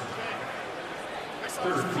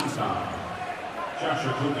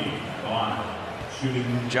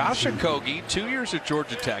 Josh Okogie, 2 years at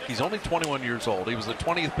Georgia Tech. He's only 21 years old. He was the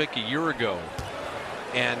 20th pick a year ago.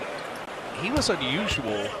 And he was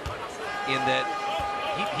unusual in that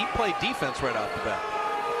he played defense right off the bat.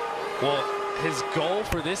 Well, his goal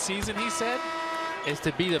for this season, he said, is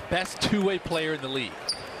to be the best two-way player in the league.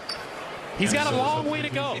 He's got a long way to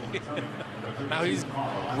go. Now, he's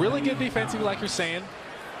really good defensively, like you're saying.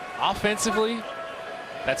 Offensively,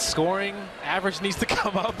 that scoring average needs to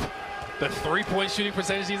come up. The three-point shooting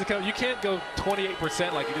percentage needs to come up. You can't go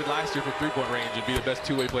 28% like you did last year for three-point range and be the best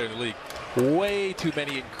two-way player in the league. Way too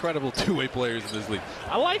many incredible two-way players in this league.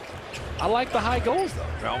 I like the high goals, though.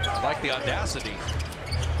 Well, I like the audacity.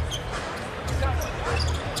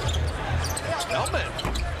 Spellman.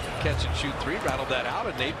 Catch and shoot three, rattled that out,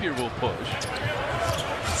 and Napier will push.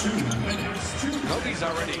 Kogi's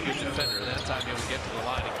already a good defender. That time he'll get to the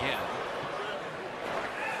line again.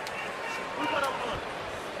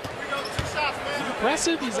 He's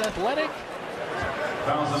impressive. He's athletic.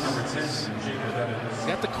 He's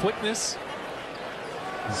got the quickness.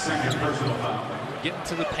 Second personal foul. Getting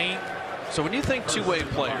to the paint. So when you think two-way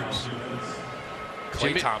players,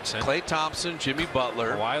 Klay Thompson, Jimmy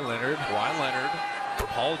Butler, Kawhi Leonard,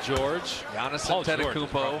 Paul George, Giannis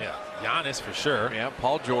Antetokounmpo. Yeah, Giannis for sure. Yeah,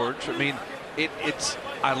 Paul George. I mean,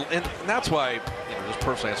 and that's why, just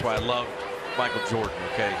personally, that's why I love Michael Jordan.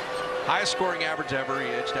 Okay, highest scoring average ever. He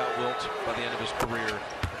edged out Wilt by the end of his career,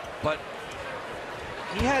 but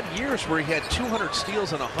he had years where he had 200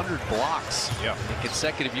 steals and 100 blocks in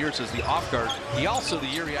consecutive years as the off guard. He also, the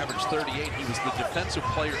year he averaged 38, he was the defensive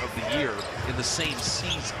player of the year in the same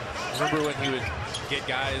season. Remember when he would get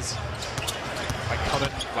guys like coming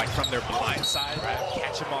like from their blind side, right?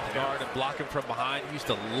 Catch him off guard and block him from behind. He used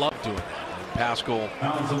to love doing that. And Pascal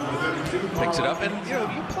picks it up, and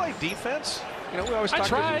you play defense. We always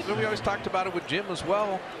talked about it with Jim as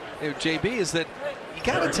well. JB, is that you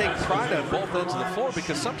got to take pride on both ends of the floor,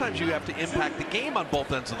 because sometimes you have to impact the game on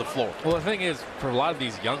both ends of the floor. Well, the thing is, for a lot of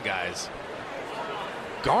these young guys,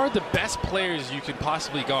 guard the best players you can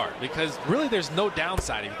possibly guard, because really there's no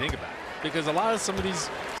downside if you think about it. Because a lot of some of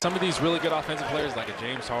these really good offensive players, like a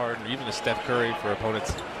James Harden or even a Steph Curry, for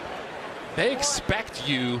opponents, they expect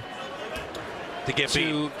you to get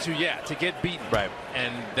beaten. To get beaten, right?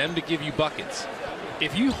 And them to give you buckets.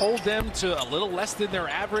 If you hold them to a little less than their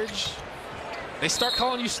average, they start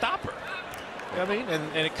calling you stopper. You know what I mean?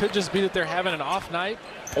 And it could just be that they're having an off night.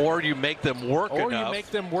 Or you make them work enough. Or you make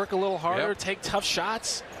them work a little harder, take tough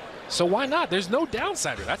shots. So why not? There's no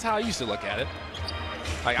downside to it. That's how I used to look at it.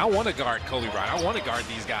 Like, I want to guard Kobe Bryant. I want to guard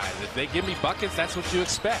these guys. If they give me buckets, that's what you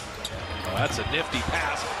expect. Well, that's a nifty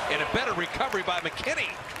pass and a better recovery by McKinney.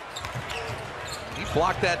 He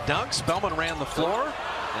blocked that dunk. Spellman ran the floor,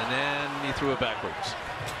 and then he threw it backwards.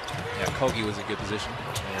 Yeah, Kogi was in good position.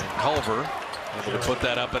 And Culver able to put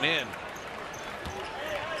that up and in.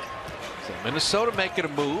 So Minnesota making a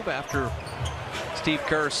move after Steve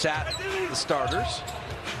Kerr sat the starters.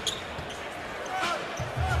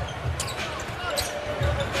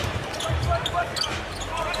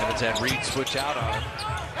 Evans had Reid switch out on him.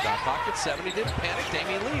 Shot clock at 7. He didn't panic.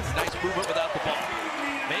 Damian leaves. Nice movement without the ball.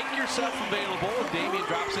 Make yourself available. Damian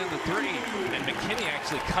drops in the 3. And McKinney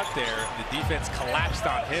actually cut there. The defense collapsed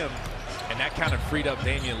on him, and that kind of freed up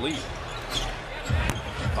Damian Lee.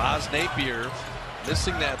 Boz Napier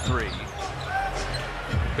missing that three.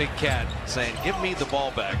 Big Cat saying, give me the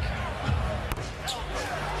ball back.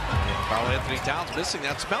 Carl Anthony Towns missing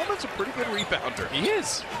that. Spellman's a pretty good rebounder. He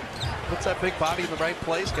is. Puts that big body in the right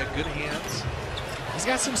place, got good hands. He's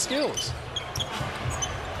got some skills.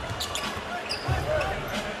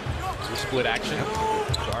 Split action.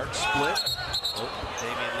 Guard split. Oh,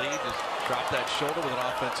 Damian Lee just dropped that shoulder with an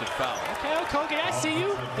offensive foul. Okay, Kogi, I see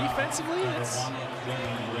you. Defensively, it's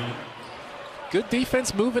good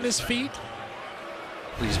defense, moving his feet.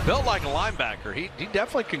 He's built like a linebacker. He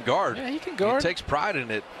definitely can guard. Yeah, he can guard. He takes pride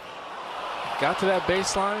in it. Got to that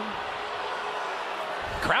baseline.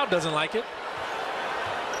 Crowd doesn't like it.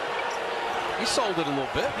 He sold it a little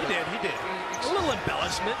bit. He did. A little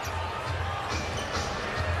embellishment.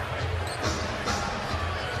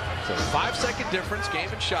 So 5-second difference, game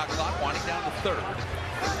and shot clock, winding down the third.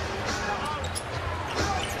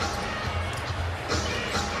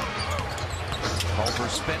 Culver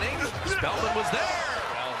spinning. Spellman was there.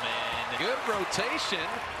 Spellman. Good rotation.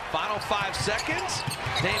 Final 5 seconds.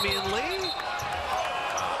 Damian Lee.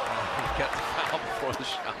 He got the foul before the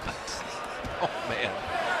shot. Oh, man.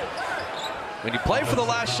 When you play for the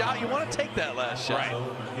last shot, you want to take that last shot. Right.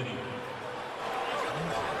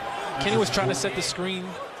 Kenny was trying to set the screen.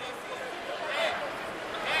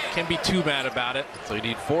 Can't be too mad about it. So you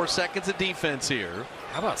need 4 seconds of defense here.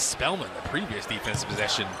 How about Spellman, the previous defensive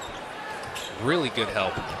possession? Really good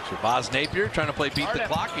help. Boz Napier trying to play beat the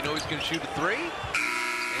clock. You know he's going to shoot a three.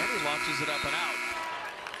 And he launches it up and out.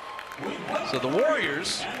 So the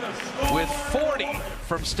Warriors, with 40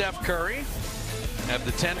 from Steph Curry, have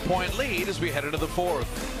the 10-point lead as we head into the fourth.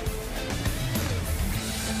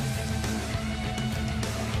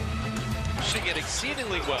 Shooting it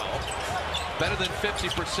exceedingly well. Better than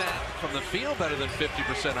 50% from the field, better than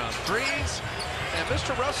 50% on threes. And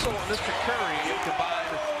Mr. Russell and Mr. Curry have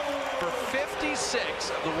combined for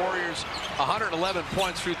 56 of the Warriors' 111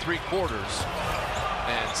 points through 3 quarters.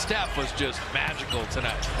 And Steph was just magical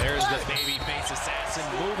tonight. There's the babyface assassin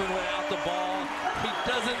moving without the ball. He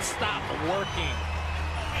doesn't stop working.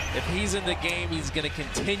 If he's in the game, he's going to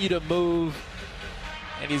continue to move,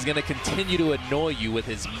 and he's going to continue to annoy you with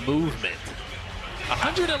his movement.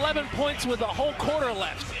 111 points with a whole quarter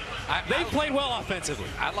left. They played well offensively.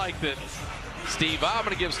 I like that. Steve, I'm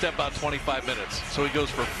going to give Steph about 25 minutes. So he goes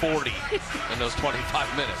for 40 in those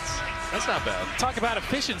 25 minutes. That's not bad. Talk about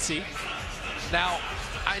efficiency. Now,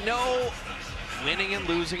 I know winning and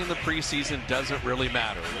losing in the preseason doesn't really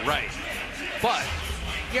matter, right? But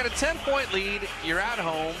you got a 10-point lead, you're at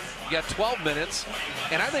home, you got 12 minutes,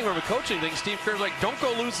 and I think from a coaching thing, Steve Kerr's like, don't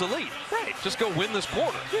go lose the lead. Right. Just go win this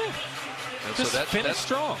quarter. Yeah. And just so finish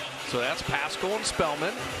strong. So that's Pascal and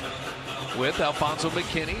Spellman with Alfonso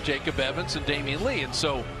McKinney, Jacob Evans, and Damian Lee. And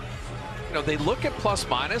so, you know, they look at plus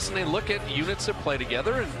minus and they look at units that play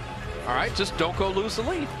together, and all right, just don't go lose the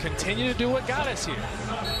lead. Continue to do what got us here.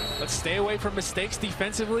 Let's stay away from mistakes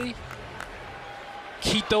defensively.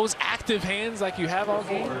 Keep those active hands like you have all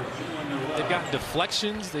game. They've got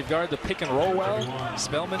deflections. They've guarded the pick and roll well.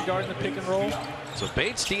 Spellman guarding the pick and roll. So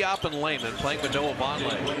Bates, Diop, and Lehman playing with Noah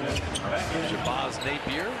Vonleh. Boz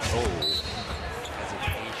Napier. Oh,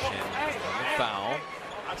 hesitation on the foul.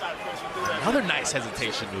 Another nice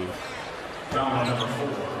hesitation move. And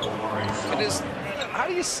how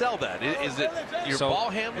do you sell that? Is it your ball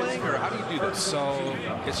handling, or how do you do this? So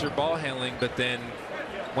it's your ball handling, but then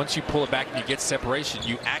once you pull it back and you get separation,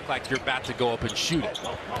 you act like you're about to go up and shoot it.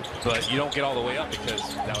 But you don't get all the way up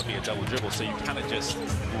because that would be a double dribble. So you kind of just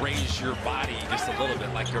raise your body just a little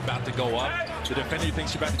bit like you're about to go up. The defender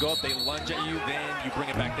thinks you're about to go up. They lunge at you. Then you bring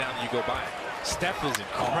it back down and you go by it. Steph is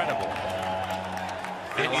incredible.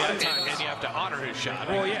 And you have to honor his shot.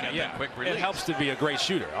 Well, yeah. Quick it helps to be a great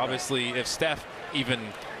shooter. Obviously, if Steph even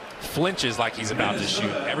flinches like he's about to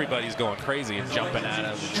shoot, everybody's going crazy and jumping at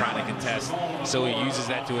him and trying to contest. So he uses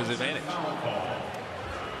that to his advantage.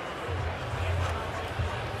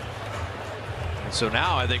 So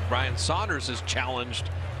now I think Brian Saunders has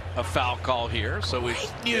challenged a foul call here. So we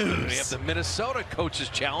have the Minnesota coach's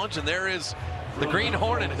challenge, and there is the Green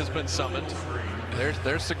Hornet has been summoned.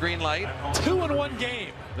 There's the green light. 2-in-1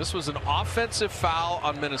 game. This was an offensive foul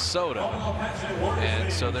on Minnesota,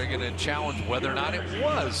 and so they're going to challenge whether or not it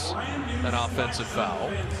was an offensive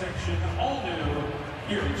foul.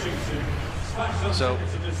 So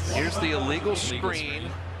here's the illegal screen.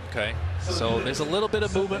 Okay, so there's a little bit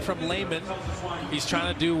of movement from Lehman. He's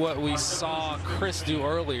trying to do what we saw Chris do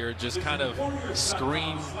earlier, just kind of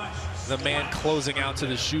screen the man closing out to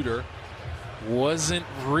the shooter. Wasn't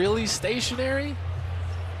really stationary,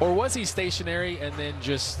 or was he stationary and then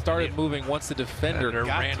just started moving once the defender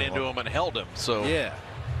ran into him and held him? So yeah,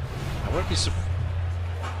 wouldn't be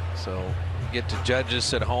so get to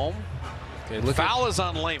judges at home. Okay, foul is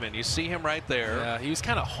on Lehman. You see him right there. Yeah, he was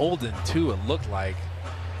kind of holding too, it looked like.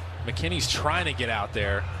 McKinney's trying to get out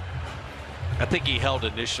there. I think he held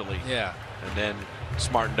initially. Yeah. And then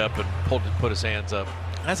smartened up and put his hands up.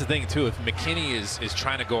 That's the thing too. If McKinney is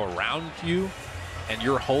trying to go around you and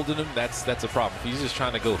you're holding him, that's a problem. If he's just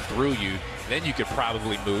trying to go through you, then you could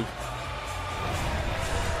probably move.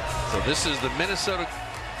 So this is the Minnesota.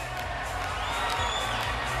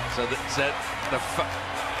 So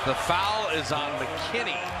the foul is on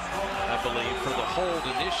McKinney, I believe, for the hold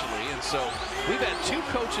initially. And so we've had 2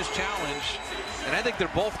 coaches challenge, and I think they're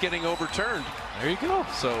both getting overturned. There you go.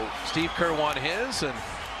 So Steve Kerr won his, and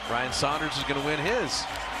Ryan Saunders is going to win his.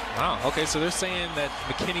 Wow. Okay, so they're saying that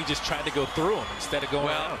McKinney just tried to go through him instead of going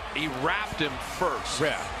around. He wrapped him first.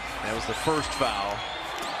 Yeah. That was the first foul.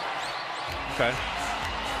 Okay.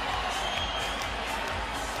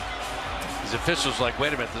 These officials are like,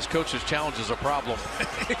 wait a minute, this coach's challenge is a problem.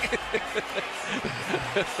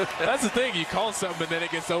 That's the thing. You call something and then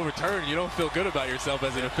it gets overturned. You don't feel good about yourself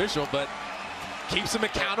as an official, but keeps them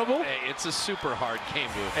accountable. Hey, it's a super hard game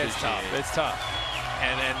to officiate. It's tough. It's tough.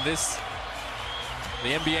 And the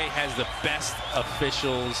NBA has the best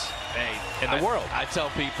officials in the world. I tell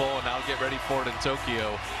people, and I'll get ready for it in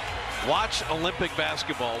Tokyo, watch Olympic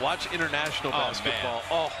basketball, watch international basketball.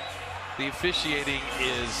 Man. Oh, the officiating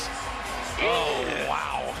is,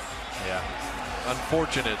 wow. Yeah.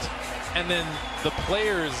 Unfortunate. And then the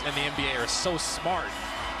players in the NBA are so smart,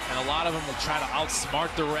 and a lot of them will try to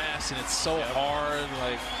outsmart the refs, and it's so hard.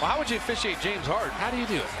 Like, well, how would you officiate James Harden? How do you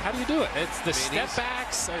do it? How do you do it? It's the step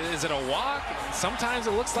backs. Is it a walk? Sometimes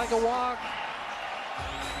it looks like a walk.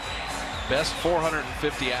 Best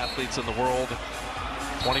 450 athletes in the world.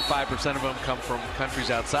 25% of them come from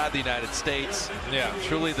countries outside the United States. Yeah.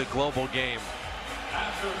 Truly the global game.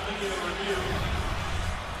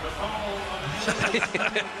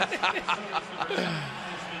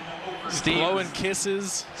 Steve, blowing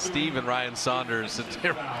kisses. Steve and Ryan Saunders.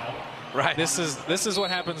 Right. This is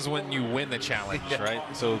what happens when you win the challenge, right?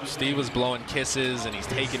 So Steve was blowing kisses and he's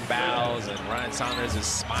taking bows, and Ryan Saunders is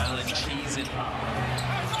smiling, cheesing.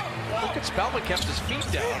 Look at Spellman, kept his feet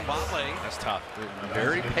down. Motley. That's tough.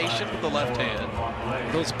 Very patient with the left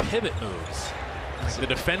hand. Those pivot moves. The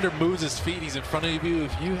defender moves his feet. He's in front of you.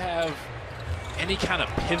 If you have any kind of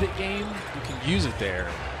pivot game, you can use it there.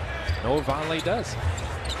 Noah Vonleh does.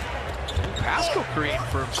 Pascal creating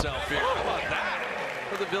for himself here. How about that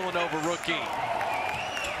for the Villanova rookie?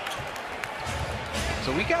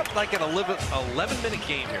 So we got like an 11-minute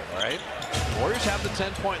game here, right? Warriors have the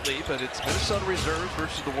 10-point lead, but it's Minnesota reserves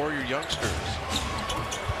versus the Warrior youngsters.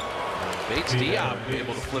 Bates Diop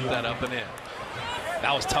able to flip that up and in.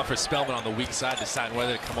 That was tough for Spellman on the weak side, deciding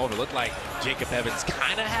whether to come over. It looked like Jacob Evans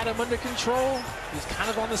kind of had him under control. He was kind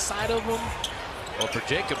of on the side of him. Well, for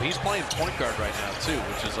Jacob, he's playing point guard right now, too,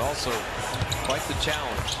 which is also quite the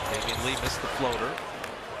challenge. Damian Lee missed the floater.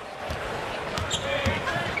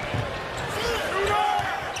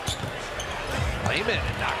 Lehman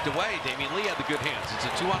knocked away. Damian Lee had the good hands. It's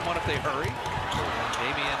a 2-on-1 if they hurry.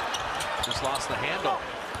 Damian just lost the handle.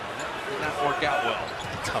 That did not work out well.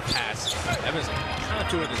 Tough pass. Evans kind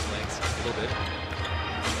of threw in his legs a little bit.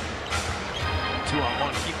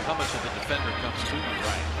 2-on-1. Keep coming till the defender comes to you.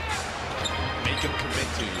 Right. Make him commit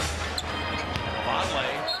to you.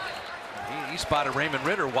 Vonleh, he spotted Raymond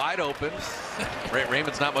Ritter wide open.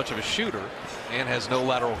 Raymond's not much of a shooter and has no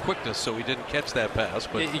lateral quickness, so he didn't catch that pass.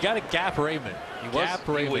 But you got to gap Raymond. He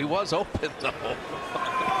was open, though.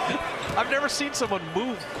 I've never seen someone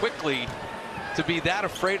move quickly to be that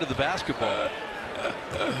afraid of the basketball.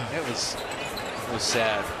 It was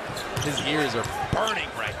sad. His ears are burning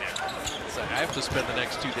right now. I have to spend the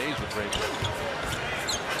next 2 days with Raymond.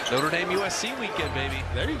 Notre Dame USC weekend, baby.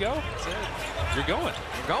 There you go. That's it. You're going.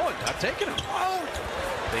 You're going. I'm taking him. Oh.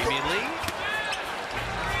 Damian Lee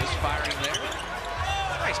is firing there.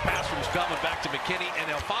 Nice pass from Spellman back to McKinney,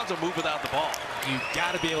 and Alfonso move without the ball. You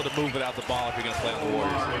got to be able to move without the ball if you're going to play on the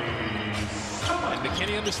Warriors. And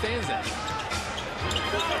McKinney understands that.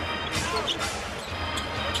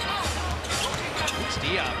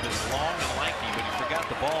 Diop is long and lanky, but he forgot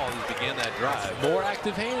the ball as he began that drive. More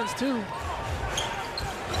active hands, too.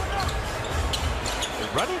 The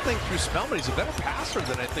running thing through Spellman, he's a better passer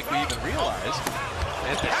than I think we even realized.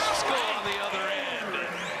 And Pascal on the other end.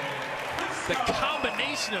 The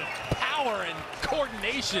combination of power and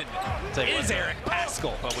coordination is Eric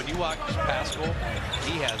Pascal. But when you watch Pascal,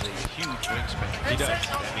 he has a huge wingspan. He does.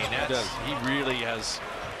 I mean, he really has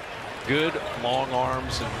good long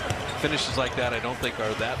arms, and finishes like that I don't think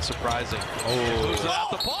are that surprising. Oh, he moves it out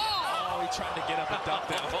the ball. Oh, he trying to get up and dunk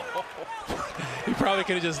down. He probably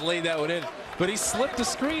could have just laid that one in. But he slipped the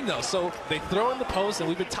screen, though. So they throw in the post, and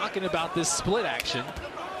we've been talking about this split action.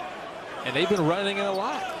 And they've been running it a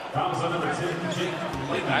lot.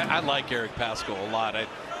 I like Eric Pascal a lot. I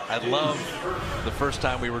love the first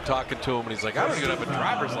time we were talking to him, and he's like, I don't even have a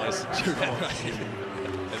driver's license.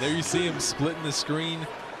 And there you see him splitting the screen,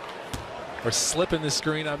 or slipping the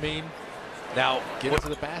screen, I mean. Now, Get into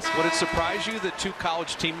the basket. Would it surprise you that two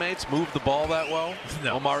college teammates moved the ball that well?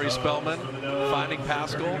 No. Omari Spellman finding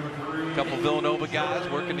Pascal, a couple Villanova guys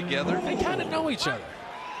working together. They kind of know each other.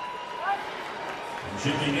 I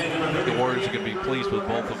think the Warriors are going to be pleased with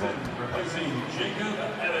both of them.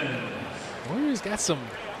 Warriors got some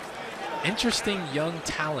interesting young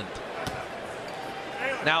talent.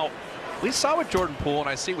 Now, we saw with Jordan Poole, and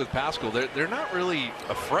I see with Pascal, they're not really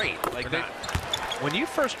afraid. Like when you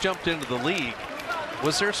first jumped into the league,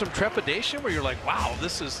 was there some trepidation where you're like, wow,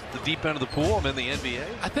 this is the deep end of the pool, I'm in the NBA?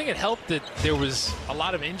 I think it helped that there was a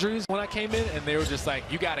lot of injuries when I came in, and they were just like,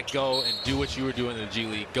 you got to go and do what you were doing in the G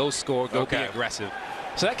League. Go score, go be aggressive.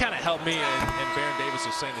 So that kind of helped me, and Baron Davis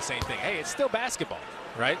was saying the same thing. Hey, it's still basketball,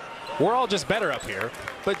 right? We're all just better up here,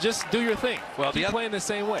 but just do your thing. Well, keep playing the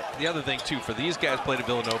same way. The other thing, too, for these guys played at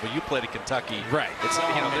Villanova, you played at Kentucky. Right. It's,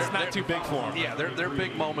 it's not too big for them. Yeah, they're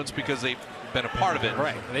big moments because they've been a part of it.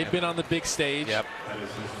 Right. They've been on the big stage. Yep.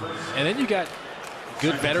 And then you got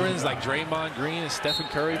good veterans like Draymond Green and Stephen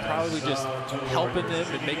Curry probably just helping them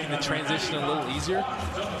and making the transition a little easier.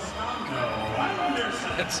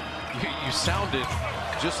 You sounded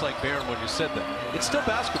just like Baron when you said that. It's still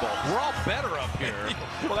basketball. We're all better up here.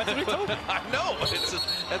 Well, that's what he told me. I know.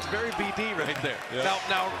 That's very BD right there. Yeah.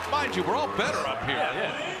 Now, mind you, we're all better up here.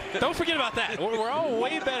 Yeah. Don't forget about that. We're all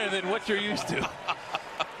way better than what you're used to.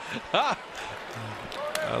 I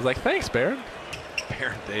was like, thanks, Baron.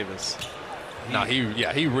 Baron Davis. No,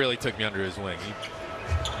 he really took me under his wing. He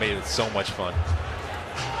made it so much fun.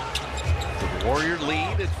 The Warrior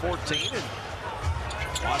lead at 14, and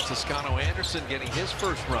watch Toscano Anderson getting his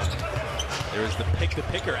first run. There's the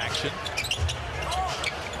pick-the-picker action.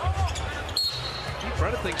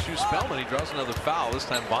 Brennan thinks you Spellman. He draws another foul. This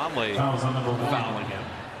time Vonleh fouling him.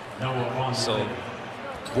 So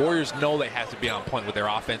Warriors know they have to be on point with their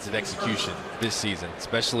offensive execution this season,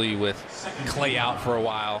 especially with Clay out for a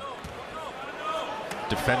while.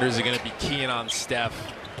 Defenders are going to be keying on Steph.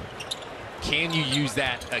 Can you use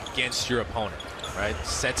that against your opponent, right?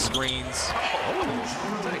 Set screens. Oh,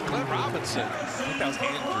 Clint Robinson. I think that was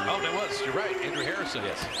Andrew. Oh, that was. You're right. Andrew Harrison.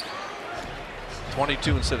 Yes.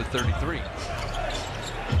 22 instead of 33.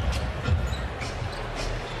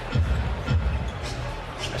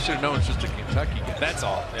 I should have known it's just a Kentucky game. That's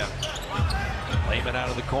all. Yeah. Layman out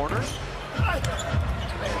of the corner.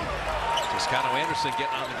 Toscano Anderson getting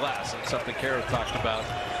on the glass. And something Kara talked about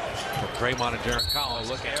from Draymond and Darren Collins.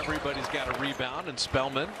 Look, everybody's got a rebound, and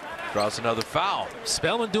Spellman draws another foul.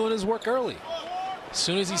 Spellman doing his work early. As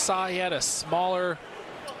soon as he saw he had a smaller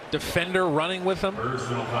defender running with him,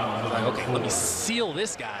 like, okay, let me seal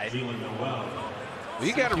this guy.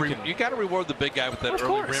 You got to reward the big guy with that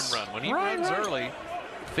early rim run. When he runs early,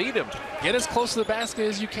 feed him. Get as close to the basket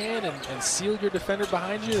as you can and seal your defender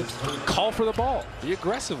behind you. Call for the ball. Be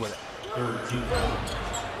aggressive with it.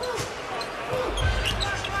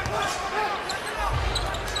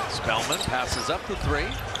 Spellman passes up the three.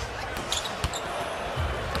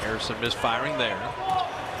 Harrison misfiring there.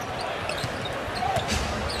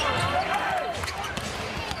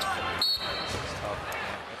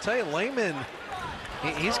 I tell you, Layman,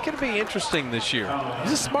 he's going to be interesting this year.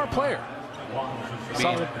 He's a smart player. I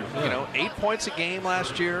mean, you know, 8 points a game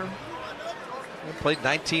last year. He played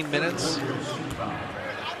 19 minutes. He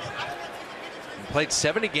played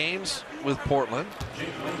 70 games with Portland.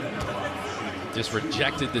 Just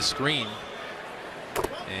rejected the screen,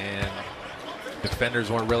 and defenders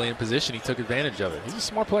weren't really in position. He took advantage of it. He's a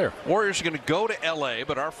smart player. Warriors are going to go to LA,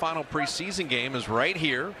 but our final preseason game is right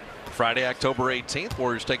here, Friday, October 18th.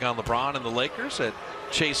 Warriors take on LeBron and the Lakers at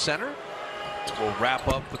Chase Center. We'll wrap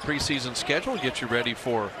up the preseason schedule, get you ready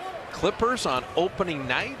for Clippers on opening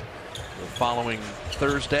night the following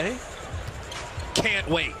Thursday. Can't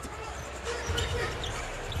wait.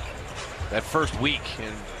 That first week,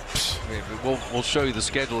 and we'll show you the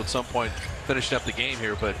schedule at some point, finishing up the game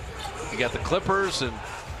here, but you got the Clippers, and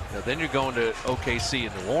then you're going to OKC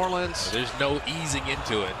in New Orleans. There's no easing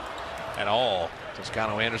into it at all.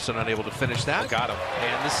 Toscano Anderson unable to finish that. Got him.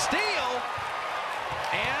 And the steal.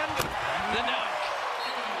 And the dunk.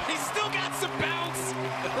 He's still got some bounce.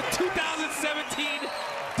 The 2017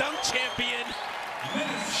 dunk champion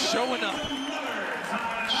showing up.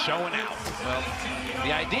 showing out. Well,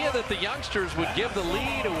 the idea that the youngsters would give the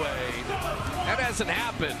lead away, that hasn't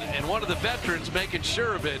happened. And one of the veterans making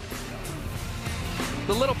sure of it,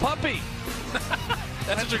 the little puppy.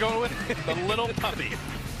 That's what you're going with? The little puppy.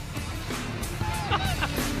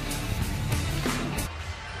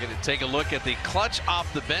 Going to take a look at the clutch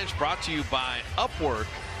off the bench brought to you by Upwork.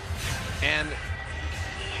 And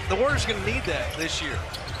the Warriors are going to need that this year.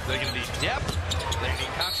 They're going to need depth. They need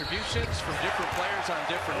contributions from different players on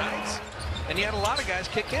different nights. And you had a lot of guys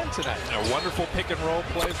kick in tonight. A wonderful pick and roll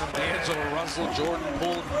play from D'Angelo Russell. Jordan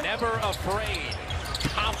Poole never afraid.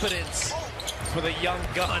 Confidence for the young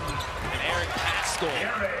gun. And Eric Pascal.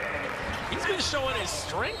 He's been showing his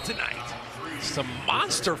strength tonight. Some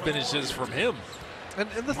monster finishes from him. And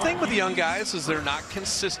the thing with the young guys is they're not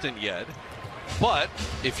consistent yet. But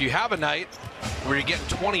if you have a night where you're getting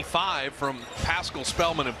 25 from Pascal,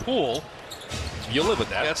 Spellman, and Poole, you'll live with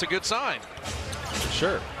that. That's a good sign.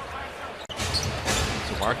 Sure.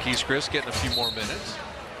 So Marquise Chris getting a few more minutes.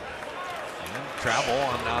 And travel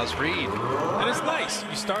on Naz Reid. And it's nice.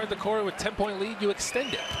 You started the quarter with 10-point lead, you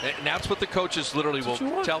extend it. And that's what the coaches literally will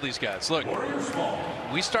tell these guys. Look,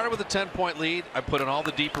 we started with a 10-point lead. I put in all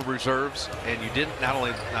the deeper reserves, and you didn't not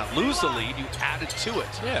only not lose the lead, you added to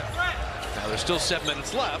it. Yeah. Now there's still 7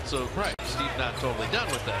 minutes left, so Steve's not totally done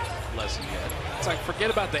with that lesson yet. It's like, forget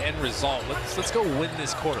about the end result. Let's go win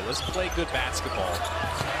this quarter. Let's play good basketball.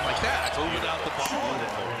 Like that, moving out the ball.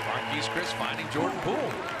 Marquise Chris finding Jordan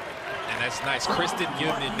Poole. And that's nice. Chris didn't give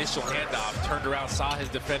him the initial handoff. Turned around, saw his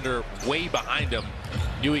defender way behind him.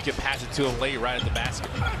 Knew he could pass it to him late right at the basket.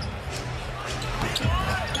 Look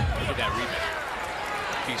at that rebound.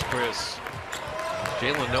 Marquise Chris.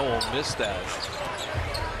 Jalen Noel missed that.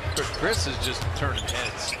 Chris is just turning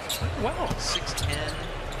heads. Wow. 6'10",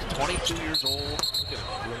 22 years old. Look at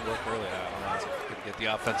him doing work early. Couldn't get the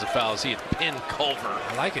offensive fouls. He had pinned Culver.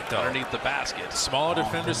 I like it, though. Underneath the basket. Smaller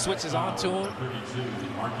defender switches onto him.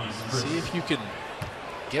 See if you can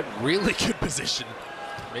get really good position.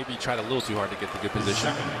 Maybe you tried a little too hard to get the good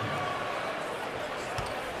position.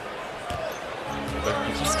 But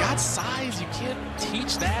he's got size. You can't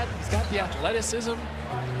teach that. He's got the athleticism.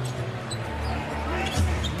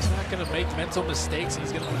 Going to make mental mistakes.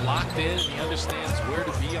 He's going to be locked in. He understands where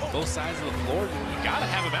to be on both sides of the floor. You got to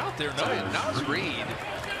have him out there. Naz Reid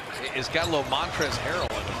has got a little Montrezl Harrell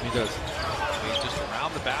in him. He does. He's just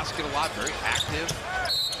around the basket a lot, very active.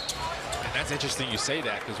 And that's interesting you say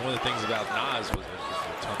that, because one of the things about Naz was the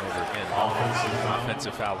turnover again.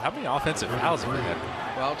 Offensive foul. How many offensive fouls have we had?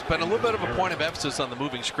 Well, it's been a little bit of a point of emphasis on the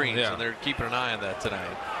moving screens, and they're keeping an eye on that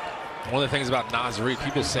tonight. One of the things about Naz Reid,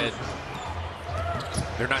 people said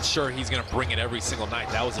they're not sure he's going to bring it every single night.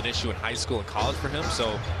 That was an issue in high school and college for him.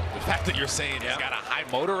 So the fact that you're saying he's got a high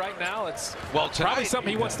motor right now, it's probably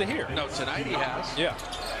something he wants to hear. No, tonight he has. Yeah.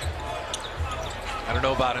 I don't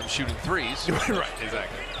know about him shooting threes. Right,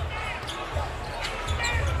 exactly.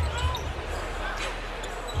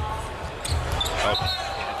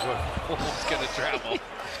 He's going to travel.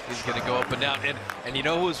 He's going to go up and down. And you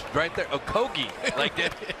know who's right there? Okogie. Like,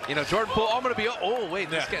 Jordan Poole, I'm going to be, oh,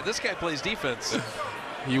 wait, this guy plays defense.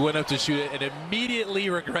 He went up to shoot it and immediately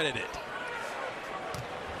regretted it.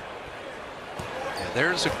 Yeah,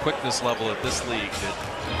 there's a quickness level at this league that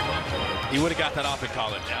he would have got that off in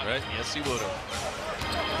college, right? Yes, he would have.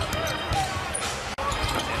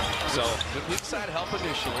 So, good weak side help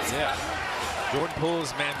initially. Yeah. Jordan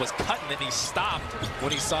Poole's man was cutting and he stopped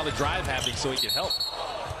when he saw the drive happening so he could help.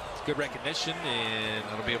 It's good recognition, and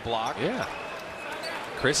that'll be a block. Yeah.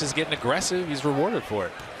 Chris is getting aggressive. He's rewarded for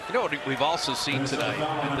it. You know what we've also seen tonight,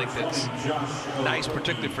 I think that's nice,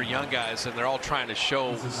 particularly for young guys, and they're all trying to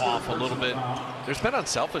show off a little bit. There's been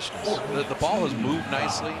unselfishness. The ball has moved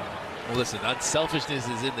nicely. Well, listen, unselfishness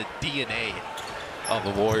is in the DNA of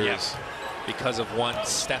the Warriors because of one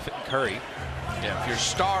Stephen Curry. Yeah, if your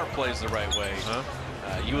star plays the right way,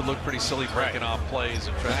 you would look pretty silly breaking off plays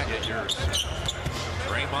and trying to get yours.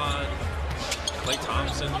 Draymond, Klay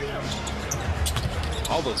Thompson,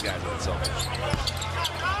 all those guys are unselfish.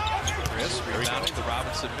 Chris rebounding the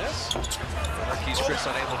Robinson miss. Marquise Chris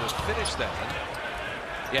unable to finish that.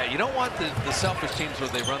 Yeah, you don't want the selfish teams where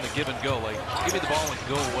they run the give and go. Like, give me the ball and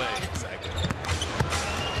go away. Exactly.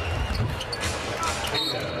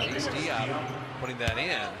 Diop putting that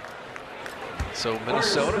in. So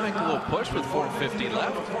Minnesota make a little push with 4:50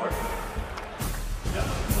 left.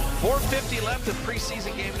 4:50 left in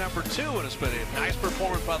preseason game number 2, and it's been a nice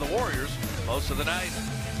performance by the Warriors most of the night.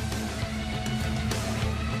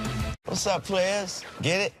 What's up, players?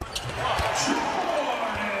 Get it?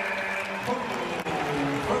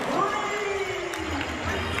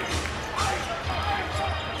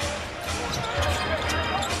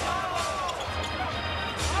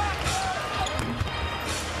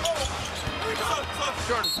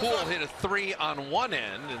 Poole hit a 3 on one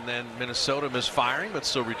end, and then Minnesota misfiring, but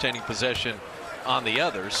still retaining possession on the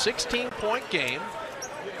other. 16-point game.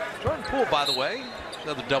 Jordan Poole, by the way,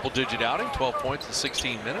 another double-digit outing, 12 points in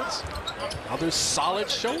 16 minutes. Another solid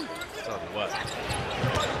showing. Tell you what,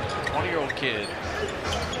 20-year-old kid,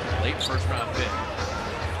 late first-round pick.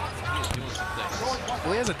 He is doing some things.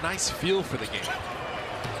 Well, he has a nice feel for the game.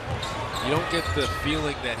 You don't get the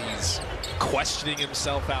feeling that he's questioning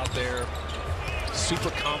himself out there. Super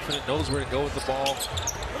confident, knows where to go with the ball.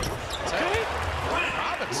 Okay.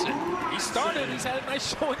 Robinson. He started. He's had a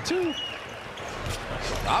nice showing too.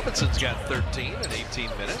 Robinson's got 13 in 18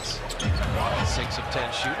 minutes. 6 of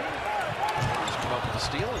 10 shooting. Just come up with a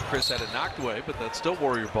steal, and Chris had it knocked away, but that's still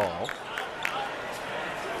Warrior ball.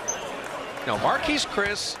 Now, Marquise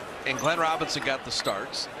Chris and Glenn Robinson got the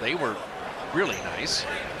starts. They were really nice.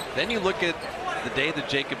 Then you look at the day that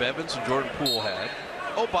Jacob Evans and Jordan Poole had.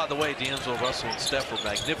 Oh, by the way, D'Angelo Russell and Steph were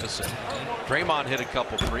magnificent. Draymond hit a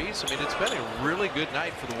couple threes. I mean, it's been a really good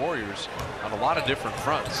night for the Warriors on a lot of different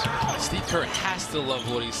fronts. Steve Kerr has to love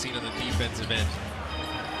what he's seen on the defensive end.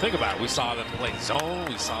 Think about it. We saw them play zone.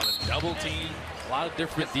 We saw them double team. A lot of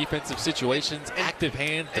different defensive situations, active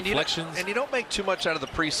hand, deflections. And you don't make too much out of the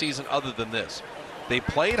preseason other than this. They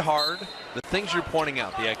played hard. The things you're pointing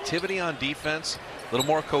out, the activity on defense, a little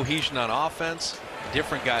more cohesion on offense,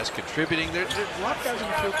 different guys contributing. There's a lot of guys who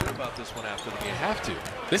feel good about this one after the game. You have to.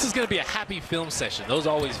 This is going to be a happy film session. Those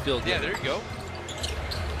always feel good. Yeah, there you go.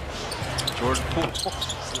 Jordan Poole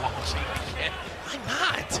launching again. Why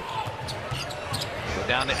not? Go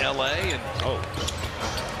down to LA and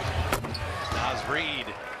Naz Reid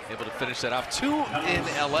able to finish that off. 2 in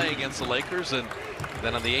LA against the Lakers, and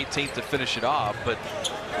then on the 18th to finish it off. But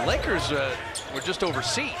the Lakers were just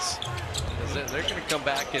overseas. They're going to come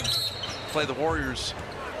back and play the Warriors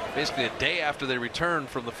basically a day after they return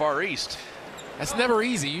from the Far East. That's never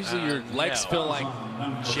easy. Usually your legs feel like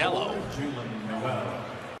jello.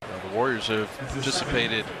 The Warriors have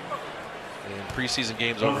participated in preseason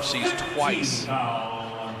games overseas twice,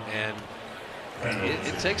 and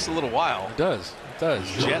it takes a little while. It does. It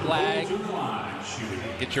does. Jet lag.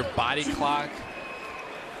 Get your body clock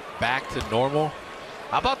back to normal.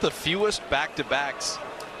 How about the fewest back-to-backs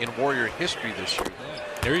in Warrior history this year?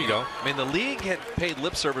 There you go. I mean, the league had paid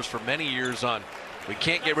lip service for many years on we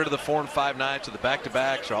can't get rid of the 4 and 5 nights or the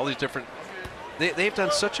back-to-backs or all these different. They've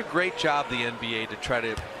done such a great job, the NBA, to try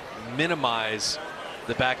to minimize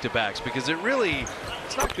the back-to-backs, because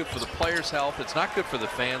it's not good for the players' health. It's not good for the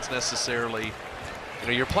fans necessarily. You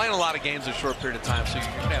know, you're playing a lot of games in a short period of time, so you're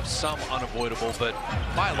going to have some unavoidable, but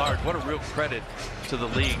by and large, what a real credit to the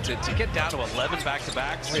league to get down to 11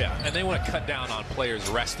 back-to-backs. Yeah, and they want to cut down on players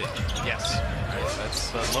resting. Yes. That's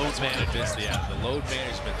the load management. Yeah, the load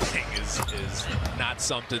management thing is not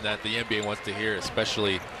something that the NBA wants to hear,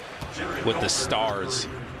 especially with the stars.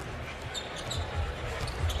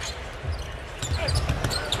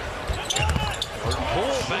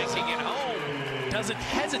 Poole banking it home. Doesn't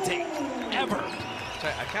hesitate, ever.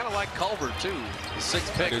 I kind of like Culver, too. The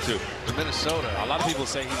 6th pick for Minnesota. A lot of people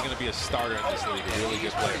say he's going to be a starter in this league. A really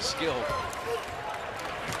good player. Pretty skilled.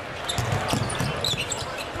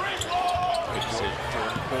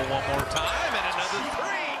 Jordan Poole one more time, and another 3.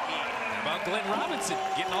 How about Glenn Robinson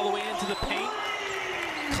getting all the way into the paint,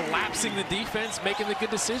 collapsing the defense, making the good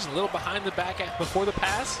decision. A little behind the back before the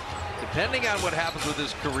pass. Depending on what happens with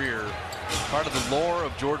his career, part of the lore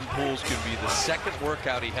of Jordan Poole's could be the second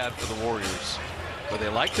workout he had for the Warriors, where they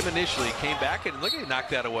liked him initially. He came back and look, he knocked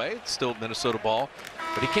that away. It's still Minnesota ball,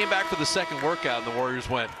 but he came back for the second workout, and the Warriors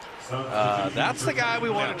went, that's the guy we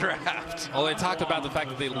want to draft. Well, they talked about the fact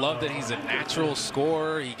that they love that he's a natural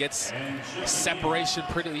scorer. He gets separation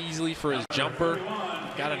pretty easily for his jumper.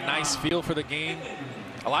 Got a nice feel for the game.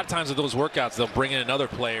 A lot of times with those workouts, they'll bring in another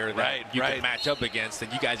player that you can match up against,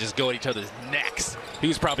 and you guys just go at each other's necks. He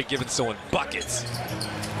was probably giving someone buckets.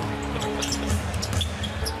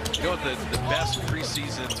 You know what the best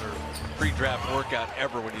preseason or pre-draft workout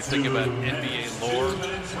ever when you think about NBA lore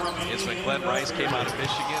is when Glenn Rice came out of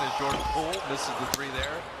Michigan and Jordan Poole misses the 3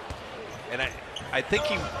 there. And I think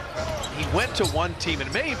he went to one team, and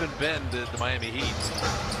it may have even been the Miami Heat,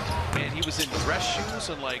 and he was in dress shoes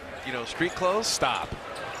and, like, you know, street clothes. Stop.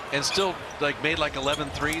 And still, like, made like 11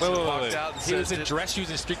 threes and walked out. And he was in dress shoes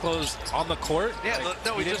and street clothes on the court? Yeah, like,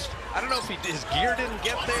 no, I don't know if his gear didn't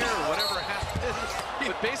get there or whatever happened.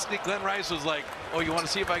 But basically, Glenn Rice was like, oh, you want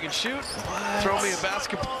to see if I can shoot? What? Throw me a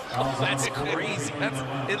basketball. Oh, that's crazy.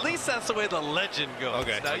 At least that's the way the legend goes.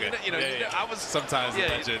 Okay. Now, okay. You know, I was sometimes the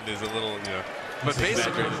legend is a little, But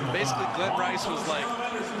basically, Glenn Rice was like,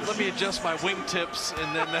 let me adjust my wingtips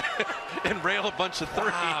and then and rail a bunch of threes.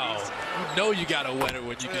 Wow. You know you got a winner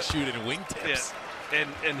when you can shoot it in wingtips. Yeah.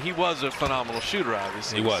 And he was a phenomenal shooter,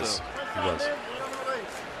 obviously. He was. So. He was.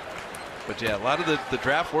 But yeah, a lot of the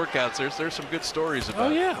draft workouts, there's some good stories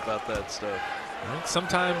about, about that stuff. Right.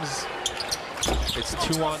 Sometimes it's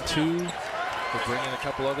 2-on-2. They bring in a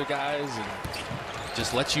couple other guys and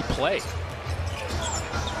just let you play.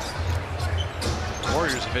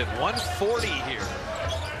 Warriors have hit 140 here.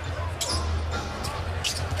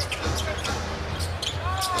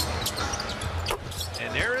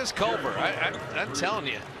 And there is Culver. I'm telling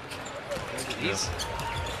you,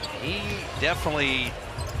 he definitely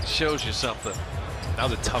shows you something. That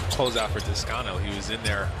was a tough closeout for Toscano. He was in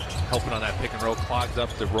there helping on that pick and roll, clogged up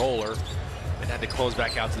the roller, and had to close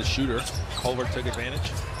back out to the shooter. Culver took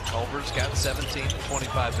advantage. Culver's got 17 to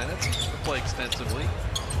 25 minutes to play extensively.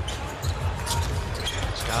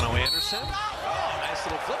 Toscano Anderson. Oh, nice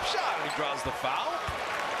little flip shot. He draws the foul.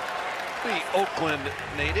 The Oakland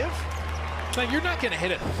native. Man, you're not going to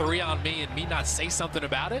hit a 3 on me and me not say something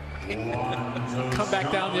about it. Come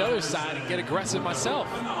back down the other side and get aggressive myself.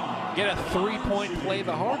 Get a 3-point play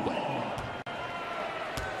the hard way.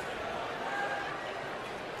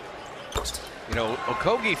 You know,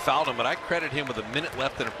 Okogie fouled him, but I credit him with a minute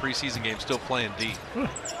left in a preseason game, still playing D. You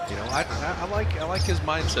know, I like his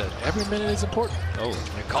mindset. Every minute is important. Oh,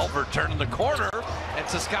 and Culver turning the corner, and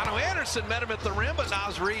Toscano Anderson met him at the rim, but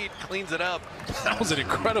Naz Reid cleans it up. That was an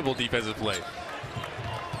incredible defensive play.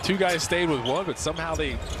 2 guys stayed with 1, but somehow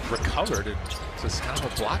they recovered, and Toscano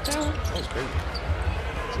blocked that one. That was crazy.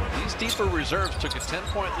 So these deeper reserves took a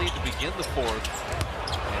 10-point lead to begin the 4th,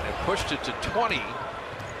 and it pushed it to 20.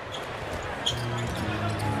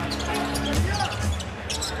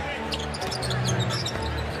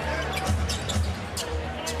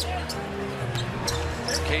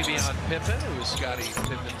 Kavion Pippen, who was Scottie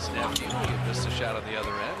Pippen's nephew, he missed a shot on the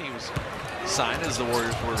other end. He was signed as the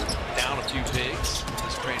Warriors were down a few bigs in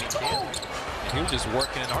this training camp. And he was just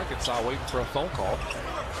working in Arkansas waiting for a phone call.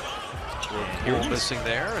 He was missing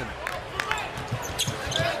there, and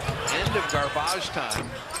end of garbage time.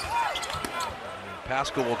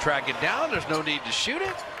 Pascal will track it down. There's no need to shoot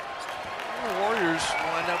it. The Warriors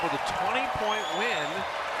will end up with a 20-point win,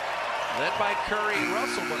 led by Curry and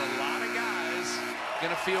Russell, but a lot of guys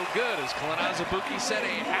going to feel good. As Kalin Azubuike said, a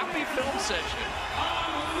happy film session.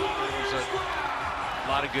 There's a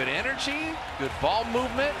lot of good energy, good ball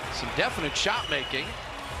movement, some definite shot making.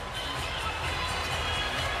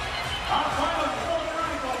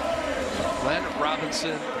 Glenn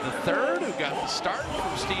Robinson III, who got the start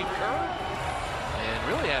from Steve Kerr, and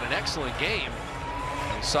really had an excellent game.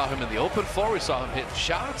 We saw him in the open floor. We saw him hitting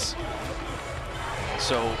shots.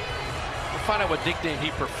 So we'll find out what nickname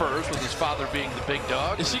he prefers, with his father being the big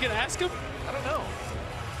dog. Is she going to ask him? I don't know.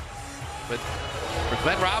 But for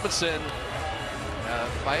Glenn Robinson,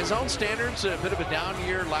 by his own standards, a bit of a down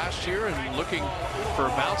year last year and looking for a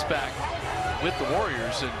bounce back with the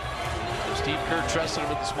Warriors. And Steve Kerr trusted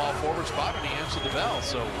him at the small forward spot, and he answered the bell.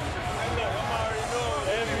 So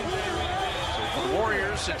for the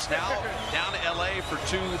Warriors, it's now down to LA for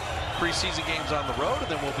 2 preseason games on the road, and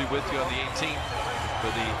then we'll be with you on the 18th for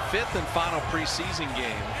the 5th and final preseason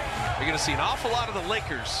game. You're going to see an awful lot of the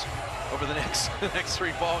Lakers over the next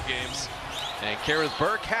 3 ball games. And Kareth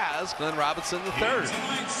Burke has Glenn Robinson III.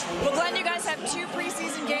 Well, Glenn, you guys have 2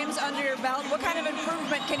 preseason games under your belt. What kind of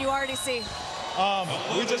improvement can you already see?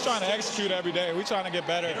 We're just trying to execute every day. We're trying to get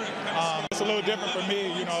better. It's a little different for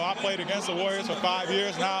me. You know, I played against the Warriors for 5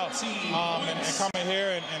 years now, and coming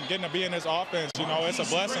here and getting to be in this offense, you know, it's a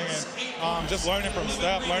blessing. And just learning from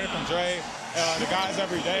Steph, learning from Dre, the guys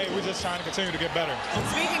every day, we're just trying to continue to get better.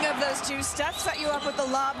 Speaking of those 2, Steph set you up with the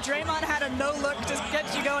lob. Draymond had a no-look to get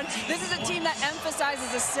you going. This is a team that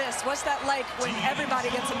emphasizes assists. What's that like when everybody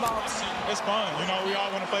gets involved? It's fun. You know, we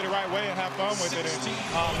all want to play the right way and have fun with it.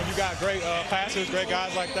 And when you got great passers, great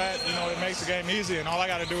guys like that, you know, it makes the game easy, and all I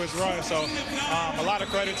got to do is run. So a lot of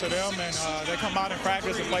credit to them, and they come out and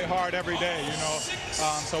practice and play hard every day, you know.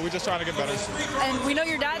 So we're just trying to get better. And we know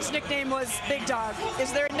your dad's nickname was Big Dog.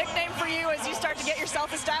 Is there a nickname for you as you start to get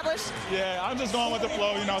yourself established? Yeah, I'm just going with the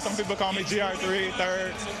flow. You know, some people call me GR3,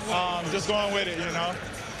 third. Just going with it, you know.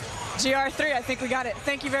 GR3, I think we got it.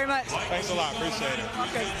 Thank you very much. Thanks a lot. Appreciate it.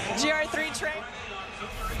 Okay. GR3, Trey.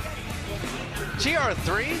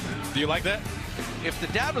 GR3? Do you like that? If the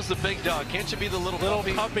dad was the big dog, can't you be the little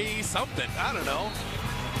puppy something? I don't know.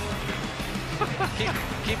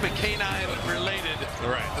 keep it canine related.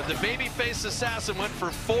 Right. But the babyface assassin went for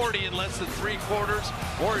 40 in less than 3 quarters.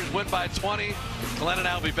 Warriors win by 20. Glenn and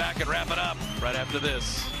I will be back and wrap it up right after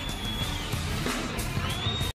this.